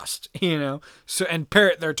all costs, so and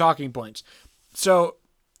parrot their talking points. So,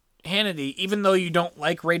 Hannity, even though you don't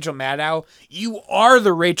like Rachel Maddow, you are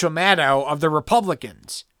the Rachel Maddow of the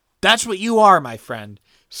Republicans. That's what you are, my friend.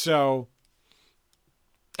 So,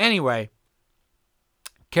 anyway,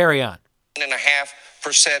 carry on.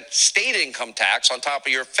 1.5% state income tax on top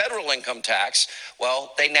of your federal income tax.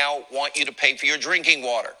 Well, they now want you to pay for your drinking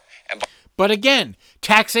water. But again,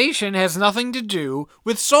 taxation has nothing to do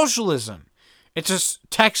with socialism. It's a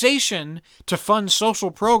taxation to fund social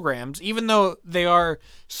programs, even though they are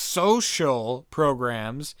social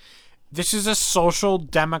programs. This is a social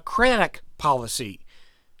democratic policy.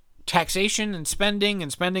 Taxation and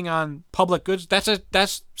spending on public goods,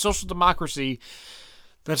 that's social democracy.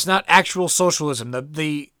 That's not actual socialism.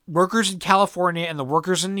 The workers in California and the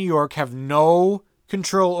workers in New York have no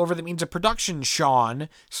control over the means of production, Sean.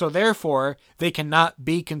 So therefore, they cannot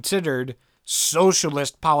be considered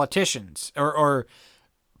socialist politicians or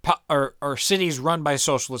cities run by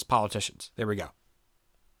socialist politicians. There we go.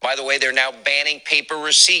 By the way, they're now banning paper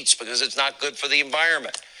receipts because it's not good for the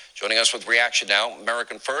environment. Joining us with reaction now,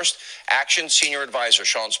 American First Action Senior Advisor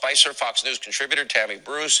Sean Spicer, Fox News contributor Tammy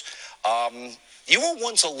Bruce. You were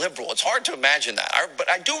once a liberal. It's hard to imagine that, but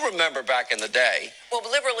I do remember back in the day. Well,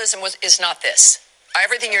 liberalism is not this.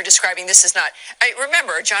 Everything you're describing, this is not.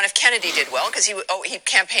 Remember, John F. Kennedy did well because he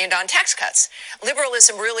campaigned on tax cuts.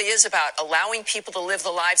 Liberalism really is about allowing people to live the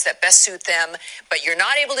lives that best suit them, but you're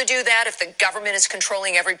not able to do that if the government is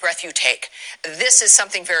controlling every breath you take. This is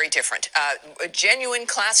something very different. Genuine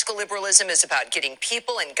classical liberalism is about getting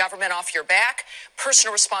people and government off your back,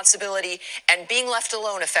 personal responsibility, and being left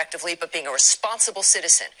alone effectively, but being a responsible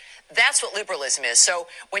citizen. That's what liberalism is. So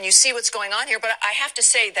when you see what's going on here, but I have to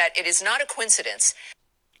say that it is not a coincidence.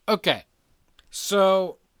 Okay.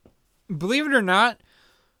 So, believe it or not,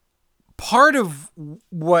 part of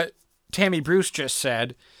what Tammy Bruce just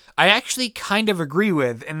said, I actually kind of agree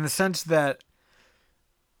with, in the sense that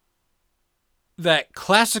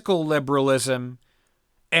classical liberalism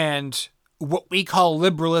and what we call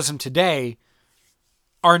liberalism today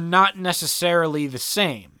are not necessarily the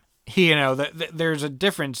same. You know, there's a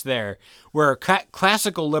difference there, where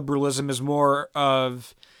classical liberalism is more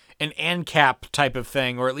of an ANCAP type of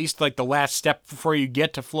thing, or at least like the last step before you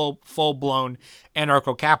get to full-blown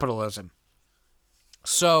anarcho-capitalism.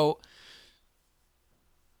 So,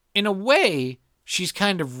 in a way, she's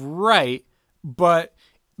kind of right, but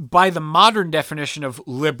by the modern definition of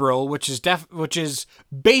liberal, which is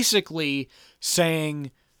basically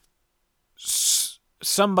saying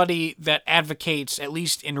somebody that advocates, at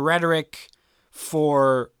least in rhetoric,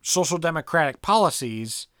 for social democratic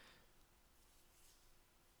policies.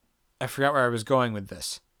 I forgot where I was going with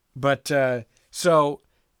this. But, so,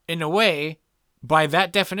 in a way, by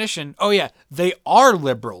that definition, oh yeah, they are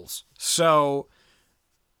liberals. So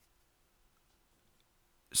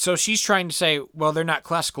she's trying to say, well, they're not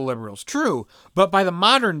classical liberals. True, but by the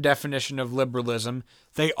modern definition of liberalism,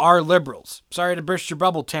 they are liberals. Sorry to burst your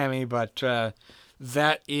bubble, Tammy, but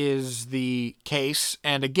that is the case.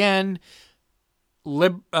 And again,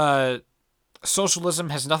 socialism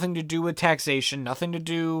has nothing to do with taxation, nothing to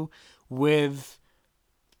do with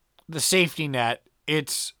the safety net.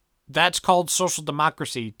 That's called social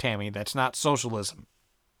democracy, Tammy. That's not socialism.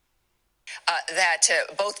 That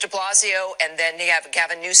both de Blasio and then you have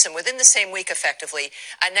Gavin Newsom within the same week effectively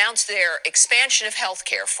announced their expansion of health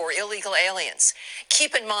care for illegal aliens.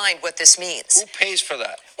 Keep in mind what this means. Who pays for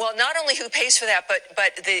that? Well, not only who pays for that,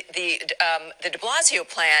 but the de Blasio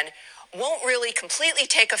plan won't really completely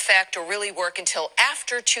take effect or really work until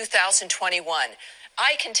after 2021.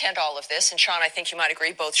 I contend all of this, and Sean, I think you might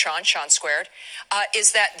agree, both Sean squared,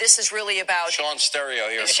 is that this is really about... Sean Stereo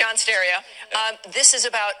here. Sean Stereo. This is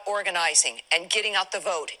about organizing and getting out the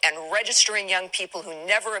vote and registering young people who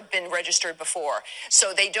never have been registered before.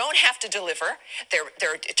 So they don't have to deliver.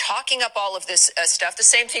 They're talking up all of this stuff. The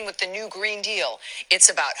same thing with the new Green Deal. It's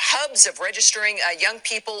about hubs of registering young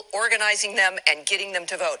people, organizing them, and getting them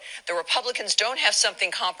to vote. The Republicans don't have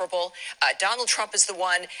something comparable. Donald Trump is the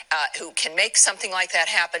one who can make something like that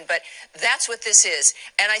happen, but that's what this is.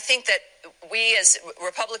 And I think that we as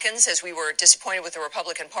Republicans, as we were disappointed with the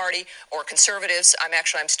Republican Party, or conservatives, I'm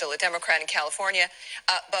still a Democrat in California,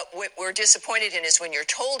 but what we're disappointed in is when you're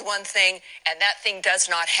told one thing and that thing does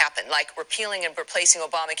not happen, like repealing and replacing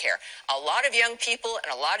Obamacare. A lot of young people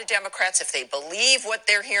and a lot of Democrats, if they believe what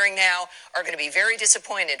they're hearing now, are going to be very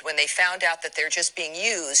disappointed when they found out that they're just being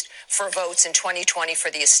used for votes in 2020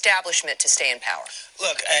 for the establishment to stay in power.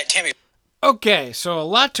 Look, Tammy. Okay, so a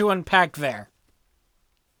lot to unpack there.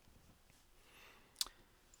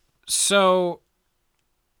 So,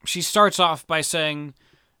 she starts off by saying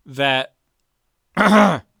that,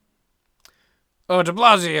 de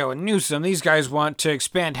Blasio and Newsom, these guys want to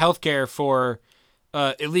expand healthcare for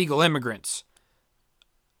illegal immigrants.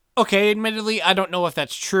 Okay, admittedly, I don't know if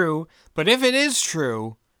that's true, but if it is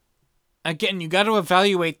true, again, you got to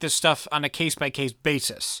evaluate this stuff on a case-by-case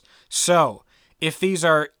basis. So, if these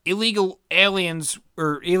are illegal aliens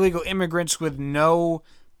or illegal immigrants with no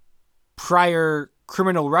prior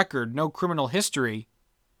criminal record, no criminal history,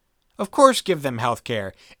 of course give them health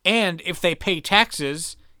care. And if they pay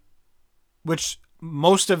taxes, which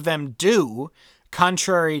most of them do,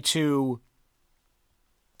 contrary to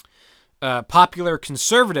popular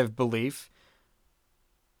conservative belief,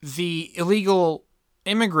 the illegal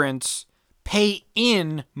immigrants pay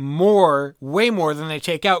in more, way more than they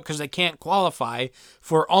take out, because they can't qualify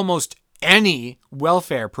for almost any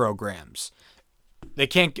welfare programs. They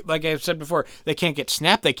can't, like I've said before, they can't get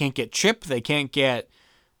SNAP, they can't get CHIP, they can't get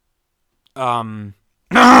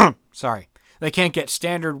sorry. They can't get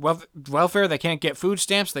standard welfare. They can't get food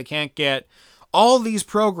stamps. They can't get all these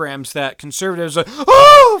programs that conservatives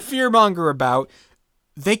fearmonger about.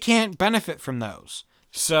 They can't benefit from those.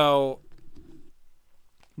 So,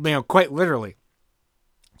 quite literally.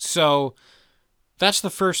 So, that's the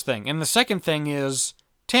first thing. And the second thing is,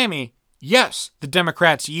 Tammy, yes, the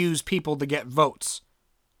Democrats use people to get votes.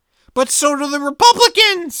 But so do the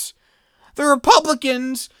Republicans! The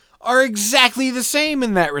Republicans are exactly the same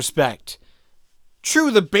in that respect.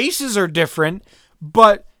 True, the bases are different,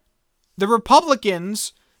 but the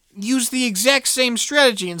Republicans use the exact same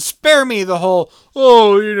strategy, and spare me the whole,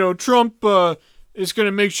 Trump is going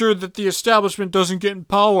to make sure that the establishment doesn't get in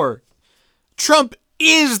power. Trump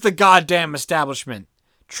is the goddamn establishment.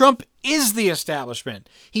 Trump is the establishment.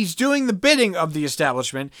 He's doing the bidding of the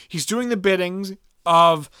establishment. He's doing the biddings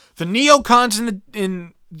of the neocons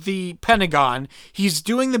in the Pentagon. He's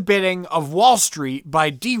doing the bidding of Wall Street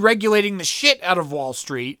by deregulating the shit out of Wall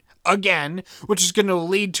Street again, which is going to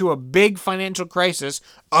lead to a big financial crisis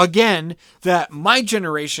again that my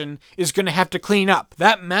generation is going to have to clean up.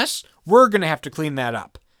 That mess, we're going to have to clean that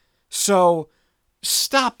up. So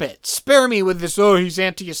stop it. Spare me with this, he's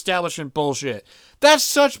anti-establishment bullshit. That's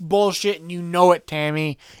such bullshit, and you know it,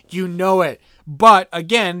 Tammy. You know it. But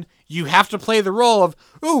again, you have to play the role of,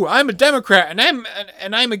 I'm a Democrat, and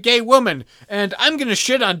I'm a gay woman, and I'm gonna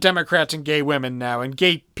shit on Democrats and gay women now, and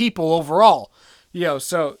gay people overall.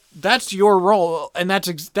 So that's your role, and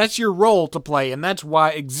that's your role to play, and that's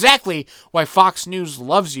exactly why Fox News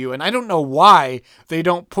loves you. And I don't know why they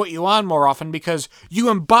don't put you on more often, because you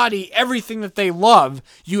embody everything that they love.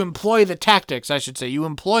 You employ the tactics, I should say. You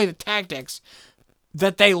employ the tactics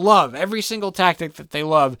that they love. Every single tactic that they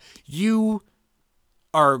love. You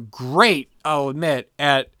are great, I'll admit,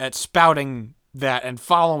 at spouting that and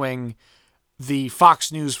following the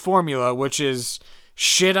Fox News formula, which is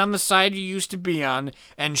shit on the side you used to be on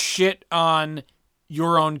and shit on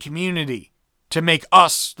your own community to make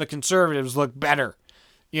us, the conservatives, look better.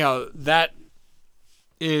 That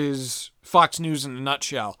is Fox News in a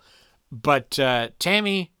nutshell. But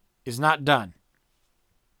Tammy is not done.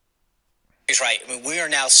 He's right. We are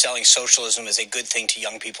now selling socialism as a good thing to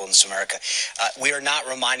young people in this America. We are not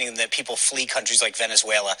reminding them that people flee countries like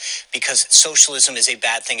Venezuela because socialism is a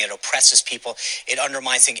bad thing. It oppresses people. It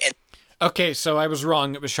undermines things. Okay, so I was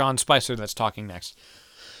wrong. It was Sean Spicer that's talking next.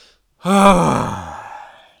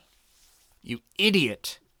 You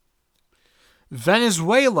idiot.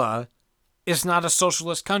 Venezuela is not a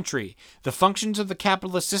socialist country. The functions of the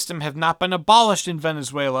capitalist system have not been abolished in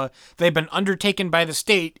Venezuela. They've been undertaken by the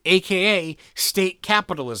state, aka state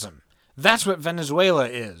capitalism. That's what Venezuela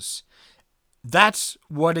is. That's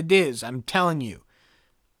what it is, I'm telling you.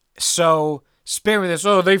 So, spare me this.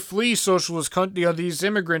 They flee socialist countries. These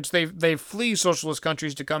immigrants, they flee socialist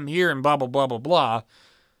countries to come here and blah, blah, blah, blah,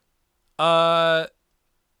 blah.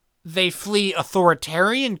 They flee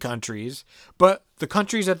authoritarian countries, but the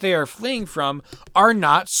countries that they are fleeing from are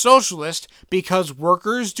not socialist because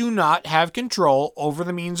workers do not have control over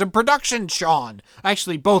the means of production, Sean.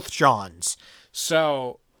 Actually, both Seans.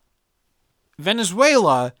 So,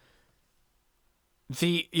 Venezuela,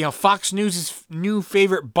 Fox News' new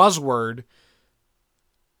favorite buzzword,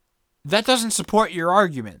 that doesn't support your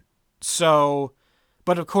argument. So,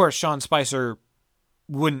 but of course, Sean Spicer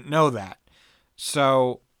wouldn't know that.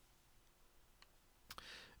 So,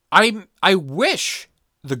 I wish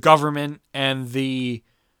the government and the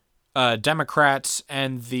Democrats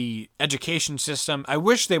and the education system, I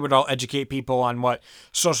wish they would all educate people on what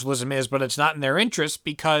socialism is, but it's not in their interest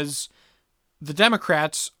because the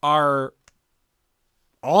Democrats are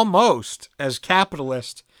almost as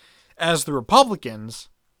capitalist as the Republicans,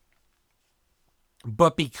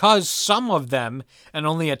 but because some of them, and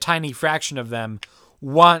only a tiny fraction of them,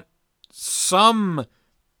 want some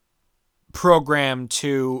programs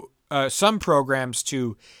to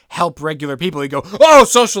help regular people. You go,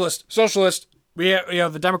 socialist.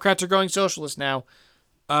 The Democrats are going socialist now.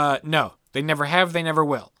 No, they never have, they never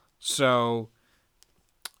will. So,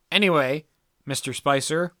 anyway, Mr.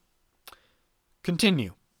 Spicer,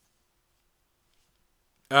 continue.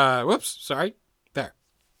 Whoops, sorry. There.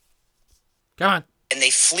 Come on. And they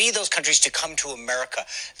flee those countries to come to America,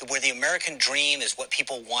 where the American dream is what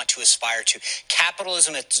people want to aspire to.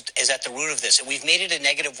 Capitalism is at the root of this. And we've made it a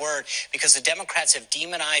negative word because the Democrats have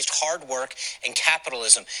demonized hard work and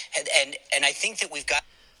capitalism. And I think that we've got...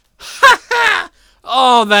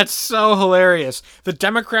 Oh, that's so hilarious. The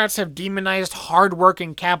Democrats have demonized hard work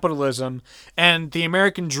and capitalism, and the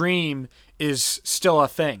American dream is still a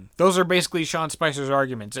thing. Those are basically Sean Spicer's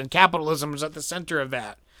arguments, and capitalism is at the center of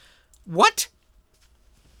that. What?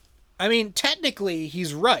 I mean, technically,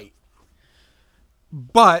 he's right.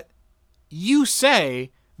 But you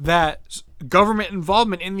say that government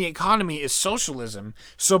involvement in the economy is socialism.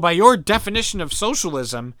 So by your definition of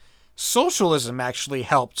socialism, socialism actually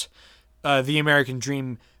helped the American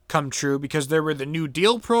dream come true, because there were the New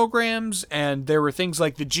Deal programs, and there were things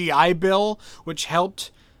like the GI Bill, which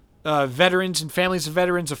helped veterans and families of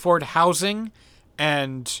veterans afford housing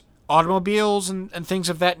and automobiles and things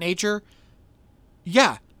of that nature.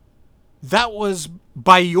 Yeah, that was,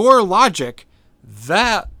 by your logic,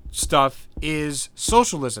 that stuff is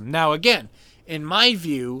socialism. Now, again, in my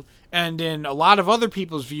view, and in a lot of other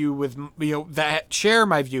people's view with that share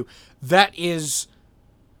my view, that is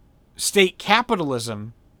state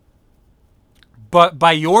capitalism. But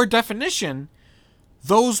by your definition,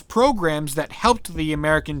 those programs that helped the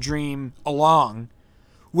American dream along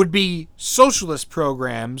would be socialist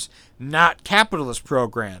programs, not capitalist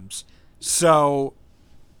programs. So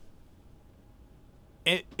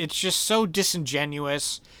it's just so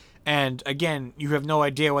disingenuous. And again, you have no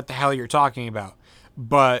idea what the hell you're talking about.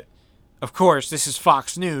 But of course, this is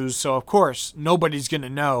Fox News, so of course nobody's going to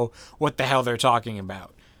know what the hell they're talking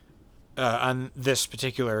about on this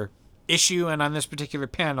particular issue and on this particular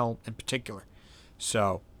panel in particular.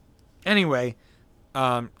 So, anyway,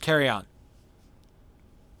 carry on.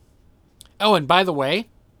 Oh, and by the way,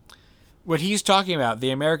 what he's talking about,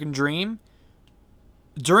 the American dream,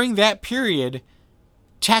 during that period,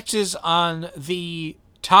 taxes on the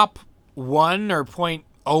top 1 or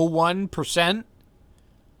 0.01%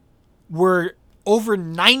 were over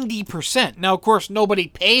 90%. Now, of course, nobody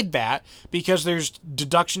paid that because there's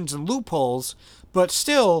deductions and loopholes, but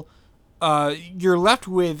still, you're left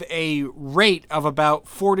with a rate of about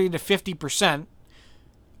 40 to 50%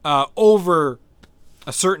 over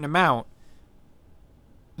a certain amount.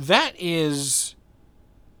 That is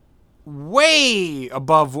way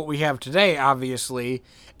above what we have today, obviously.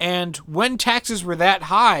 And when taxes were that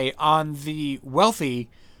high on the wealthy,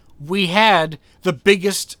 we had the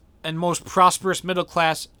biggest and most prosperous middle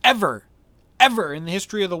class ever in the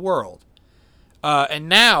history of the world. And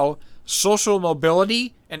now, social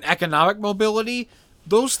mobility and economic mobility,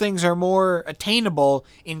 those things are more attainable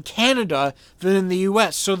in Canada than in the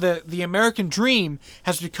U.S. So the American dream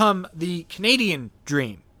has become the Canadian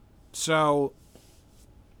dream. So,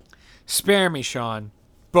 spare me, Sean.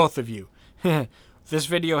 Both of you. This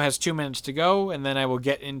video has 2 minutes to go, and then I will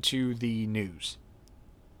get into the news.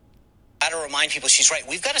 Got to remind people she's right.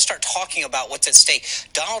 We've got to start talking about what's at stake.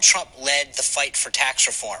 Donald Trump led the fight for tax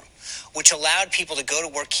reform, which allowed people to go to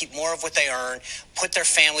work, keep more of what they earn, put their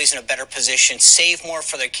families in a better position, save more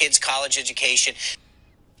for their kids' college education.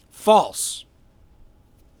 False.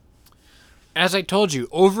 As I told you,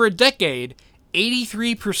 over a decade,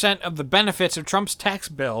 83% of the benefits of Trump's tax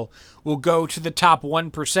bill will go to the top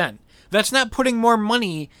 1%. That's not putting more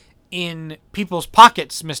money in people's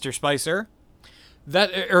pockets, Mr. Spicer.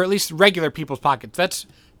 That, or at least regular people's pockets. That's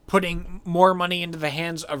putting more money into the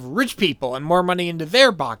hands of rich people and more money into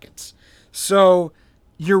their pockets. So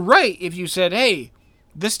you're right if you said, hey,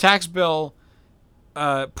 this tax bill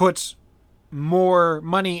puts more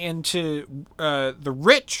money into the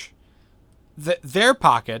rich, their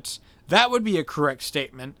pockets. That would be a correct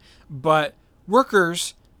statement. But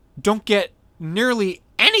workers don't get nearly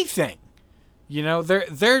anything. You know,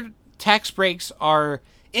 their tax breaks are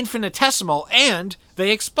infinitesimal, and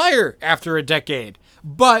they expire after a decade.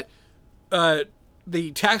 But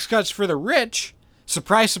the tax cuts for the rich,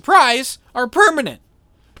 surprise, surprise, are permanent.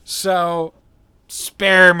 So,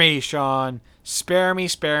 spare me, Sean. Spare me.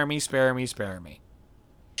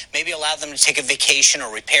 Maybe allow them to take a vacation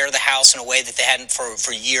or repair the house in a way that they hadn't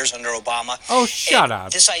for years under Obama. Oh, shut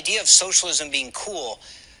up. This idea of socialism being cool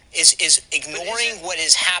is ignoring what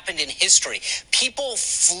has happened in history. People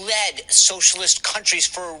fled socialist countries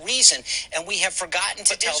for a reason, and we have forgotten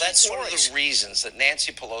to tell that story. One of the reasons that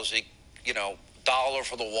Nancy Pelosi, dollar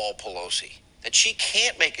for the wall Pelosi, that she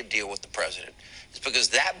can't make a deal with the president is because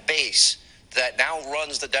that base that now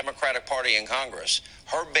runs the Democratic Party in Congress,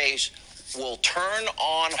 her base will turn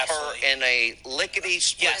on Absolutely. her in a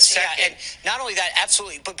lickety-split second. Yeah, and not only that,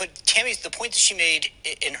 absolutely, but Tammy, the point that she made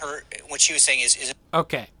in her, what she was saying is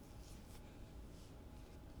okay.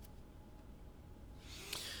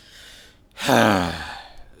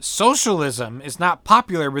 Socialism is not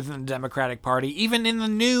popular within the Democratic Party, even in the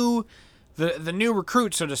new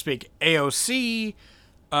recruits, so to speak. AOC,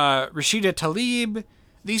 Rashida Tlaib,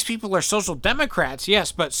 these people are social democrats,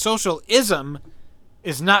 yes, but socialism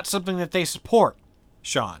is not something that they support,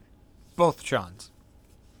 Sean. Both Seans.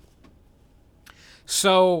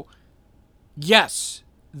 So, yes,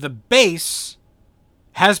 the base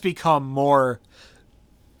has become more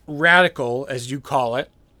radical, as you call it.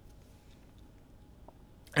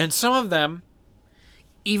 And some of them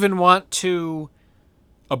even want to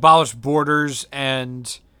abolish borders,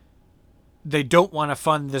 and they don't want to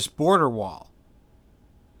fund this border wall.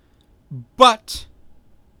 But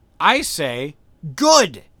I say,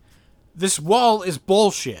 good. This wall is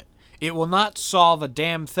bullshit. It will not solve a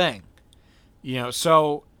damn thing.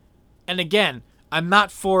 So, and again, I'm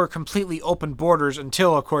not for completely open borders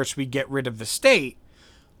until, of course, we get rid of the state.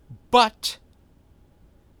 But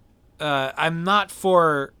I'm not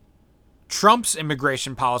for Trump's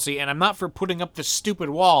immigration policy, and I'm not for putting up this stupid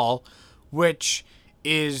wall, which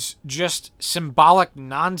is just symbolic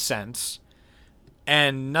nonsense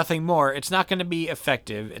and nothing more. It's not going to be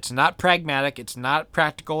effective. It's not pragmatic. It's not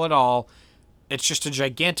practical at all. It's just a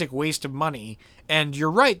gigantic waste of money. And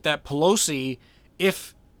you're right that Pelosi,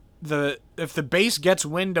 if the base gets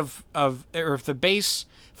wind of or if the base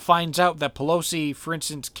finds out that Pelosi, for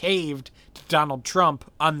instance, caved to Donald Trump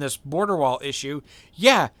on this border wall issue,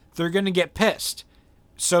 yeah, they're going to get pissed.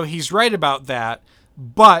 So he's right about that.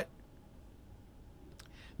 But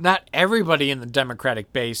not everybody in the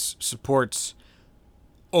Democratic base supports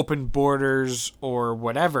open borders or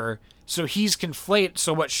whatever. So he's conflated.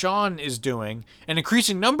 So what Sean is doing, an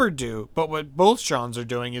increasing number do, but what both Seans are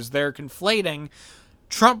doing is they're conflating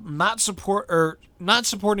Trump not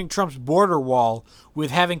supporting Trump's border wall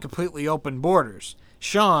with having completely open borders.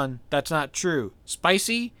 Sean, that's not true.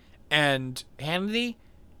 Spicy and Hannity,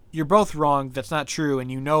 you're both wrong. That's not true,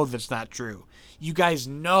 and you know that's not true. You guys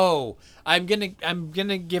know. I'm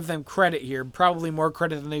gonna give them credit here, probably more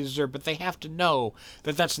credit than they deserve, but they have to know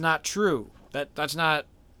that that's not true. That's not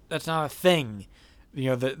a thing.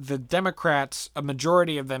 The Democrats, a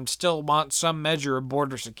majority of them, still want some measure of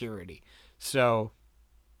border security. So,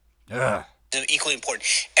 equally important.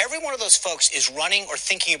 Every one of those folks is running or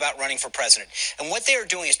thinking about running for president. And what they are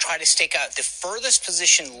doing is try to stake out the furthest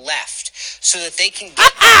position left so that they can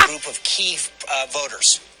get a group of key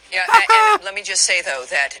voters. Yeah, and let me just say, though,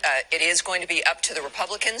 that it is going to be up to the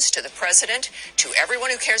Republicans, to the president, to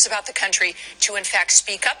everyone who cares about the country to, in fact,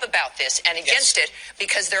 speak up about this and against it,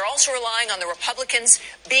 because they're also relying on the Republicans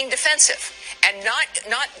being defensive and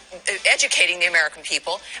not educating the American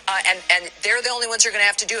people, and they're the only ones who are going to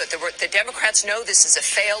have to do it. The Democrats know this is a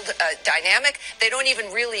failed dynamic. They don't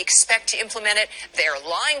even really expect to implement it. They're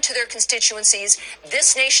lying to their constituencies.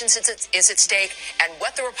 This nation is at stake, and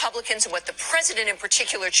what the Republicans and what the president in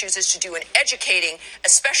particular chooses to do in educating,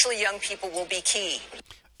 especially young people, will be key.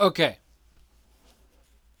 Okay.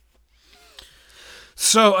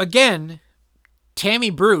 So again, Tammy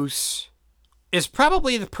Bruce is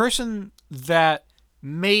probably the person that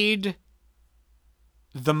made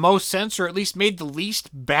the most sense, or at least made the least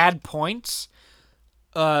bad points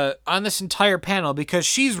on this entire panel, because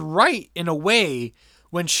she's right in a way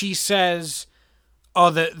when she says, oh,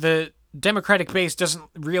 the Democratic base doesn't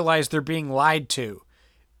realize they're being lied to.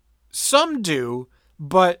 Some do,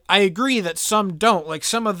 but I agree that some don't. Like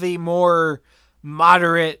some of the more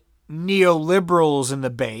moderate neoliberals in the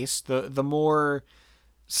base, the more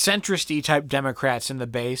centrist-y type Democrats in the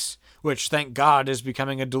base, which, thank God, is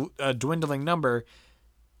becoming a dwindling number.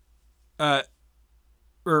 Or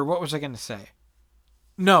what was I going to say?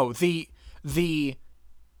 No, the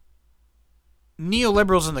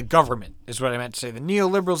neoliberals in the government is what I meant to say. The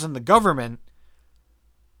neoliberals in the government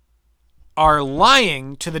are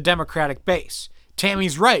lying to the Democratic base.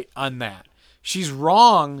 Tammy's right on that. She's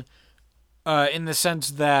wrong in the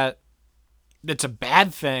sense that it's a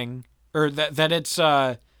bad thing, or that it's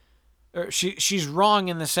she's wrong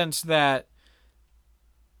in the sense that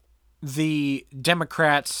the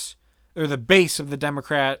Democrats, or the base of the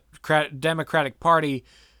Democratic Party,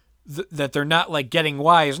 that they're not like getting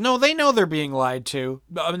wise. No, they know they're being lied to.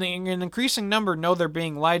 I mean, an increasing number know they're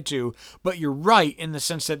being lied to, but you're right in the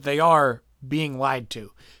sense that they are being lied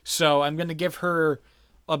to. So I'm going to give her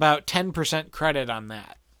about 10% credit on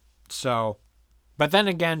that. So, but then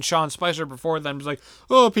again, Sean Spicer before them was like,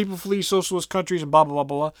 oh, people flee socialist countries and blah, blah,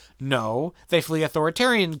 blah, blah. No, they flee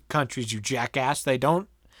authoritarian countries, you jackass. They don't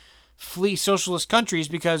flee socialist countries,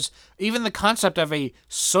 because even the concept of a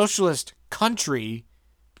socialist country,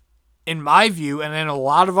 in my view, and in a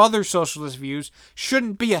lot of other socialist views,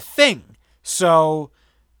 shouldn't be a thing. So,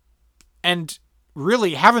 and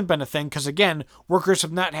really haven't been a thing, because again, workers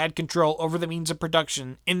have not had control over the means of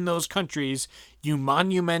production in those countries, you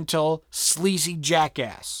monumental, sleazy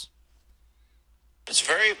jackass. It's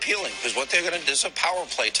very appealing because what they're going to do is a power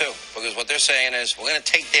play too. Because what they're saying is, we're going to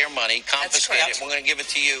take their money, confiscate it, we're going to give it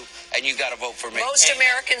to you, and you got to vote for me. Most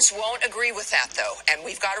Americans won't agree with that, though. And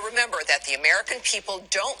we've got to remember that the American people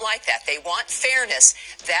don't like that. They want fairness.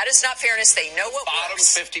 That is not fairness. They know what Bottom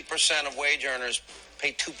works. 50% of wage earners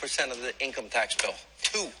pay 2% of the income tax bill.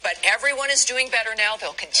 2. But everyone is doing better now.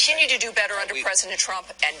 They'll continue to do better under President Trump.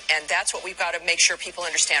 And that's what we've got to make sure people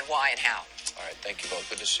understand why and how. All right. Thank you both.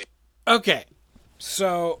 Good to see you. Okay.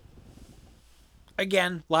 So,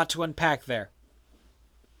 again, lot to unpack there.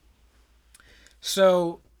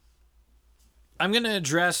 So, I'm going to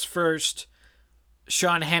address first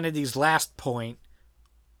Sean Hannity's last point,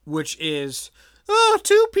 which is,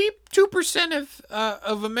 2%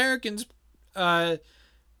 of Americans, what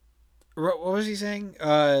was he saying?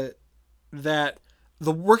 That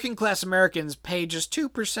the working class Americans pay just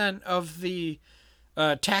 2% of the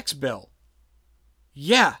tax bill.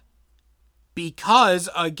 Yeah. Because,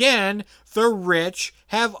 again, the rich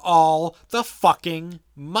have all the fucking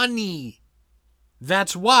money.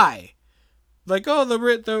 That's why. Like,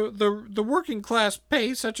 the working class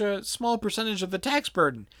pay such a small percentage of the tax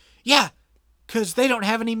burden. Yeah, because they don't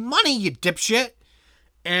have any money, you dipshit.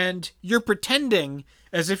 And you're pretending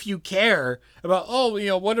as if you care about,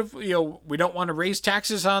 what if, we don't want to raise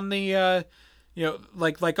taxes on the,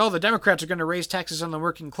 the Democrats are going to raise taxes on the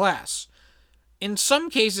working class. In some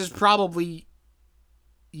cases, probably,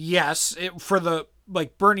 yes. For the,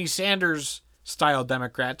 Bernie Sanders style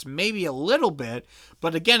Democrats, maybe a little bit.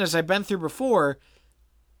 But again, as I've been through before,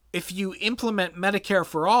 if you implement Medicare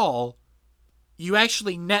for all, you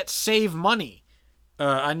actually net save money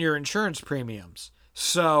on your insurance premiums.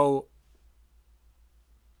 So,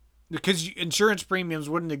 because insurance premiums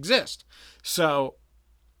wouldn't exist. So,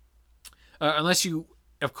 unless you,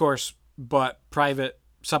 of course, bought private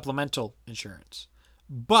supplemental insurance.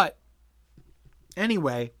 But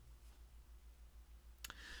anyway,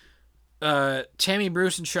 Tammy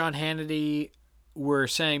Bruce and Sean Hannity were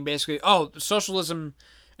saying basically, socialism,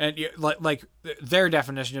 and like their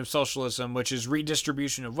definition of socialism, which is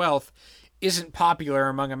redistribution of wealth, isn't popular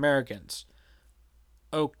among Americans.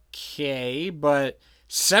 Okay, but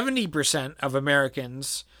 70% of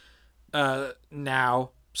Americans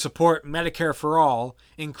now support Medicare for all,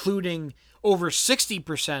 including over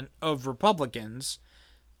 60% of Republicans,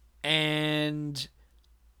 and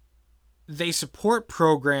they support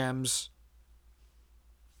programs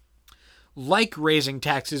like raising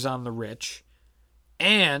taxes on the rich,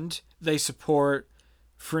 and they support,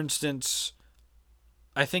 for instance,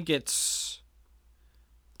 I think it's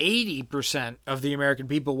 80% of the American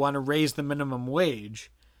people want to raise the minimum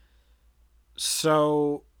wage.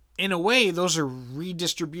 So, in a way, those are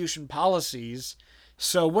redistribution policies.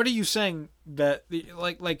 So what are you saying that,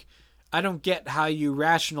 I don't get how you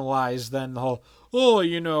rationalize then the whole,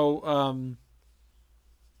 the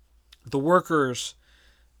workers,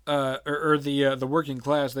 or the working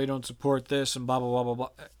class, they don't support this and blah, blah, blah, blah, blah.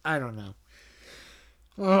 I don't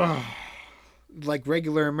know. Like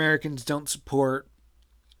regular Americans don't support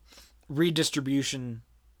redistribution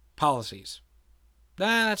policies.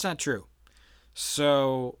 That's not true.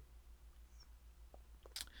 So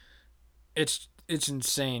it's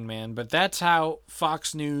insane, man. But that's how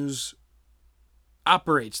Fox News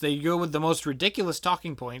operates. They go with the most ridiculous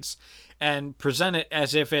talking points and present it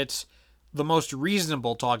as if it's the most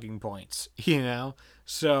reasonable talking points,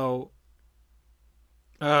 So,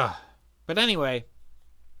 but anyway,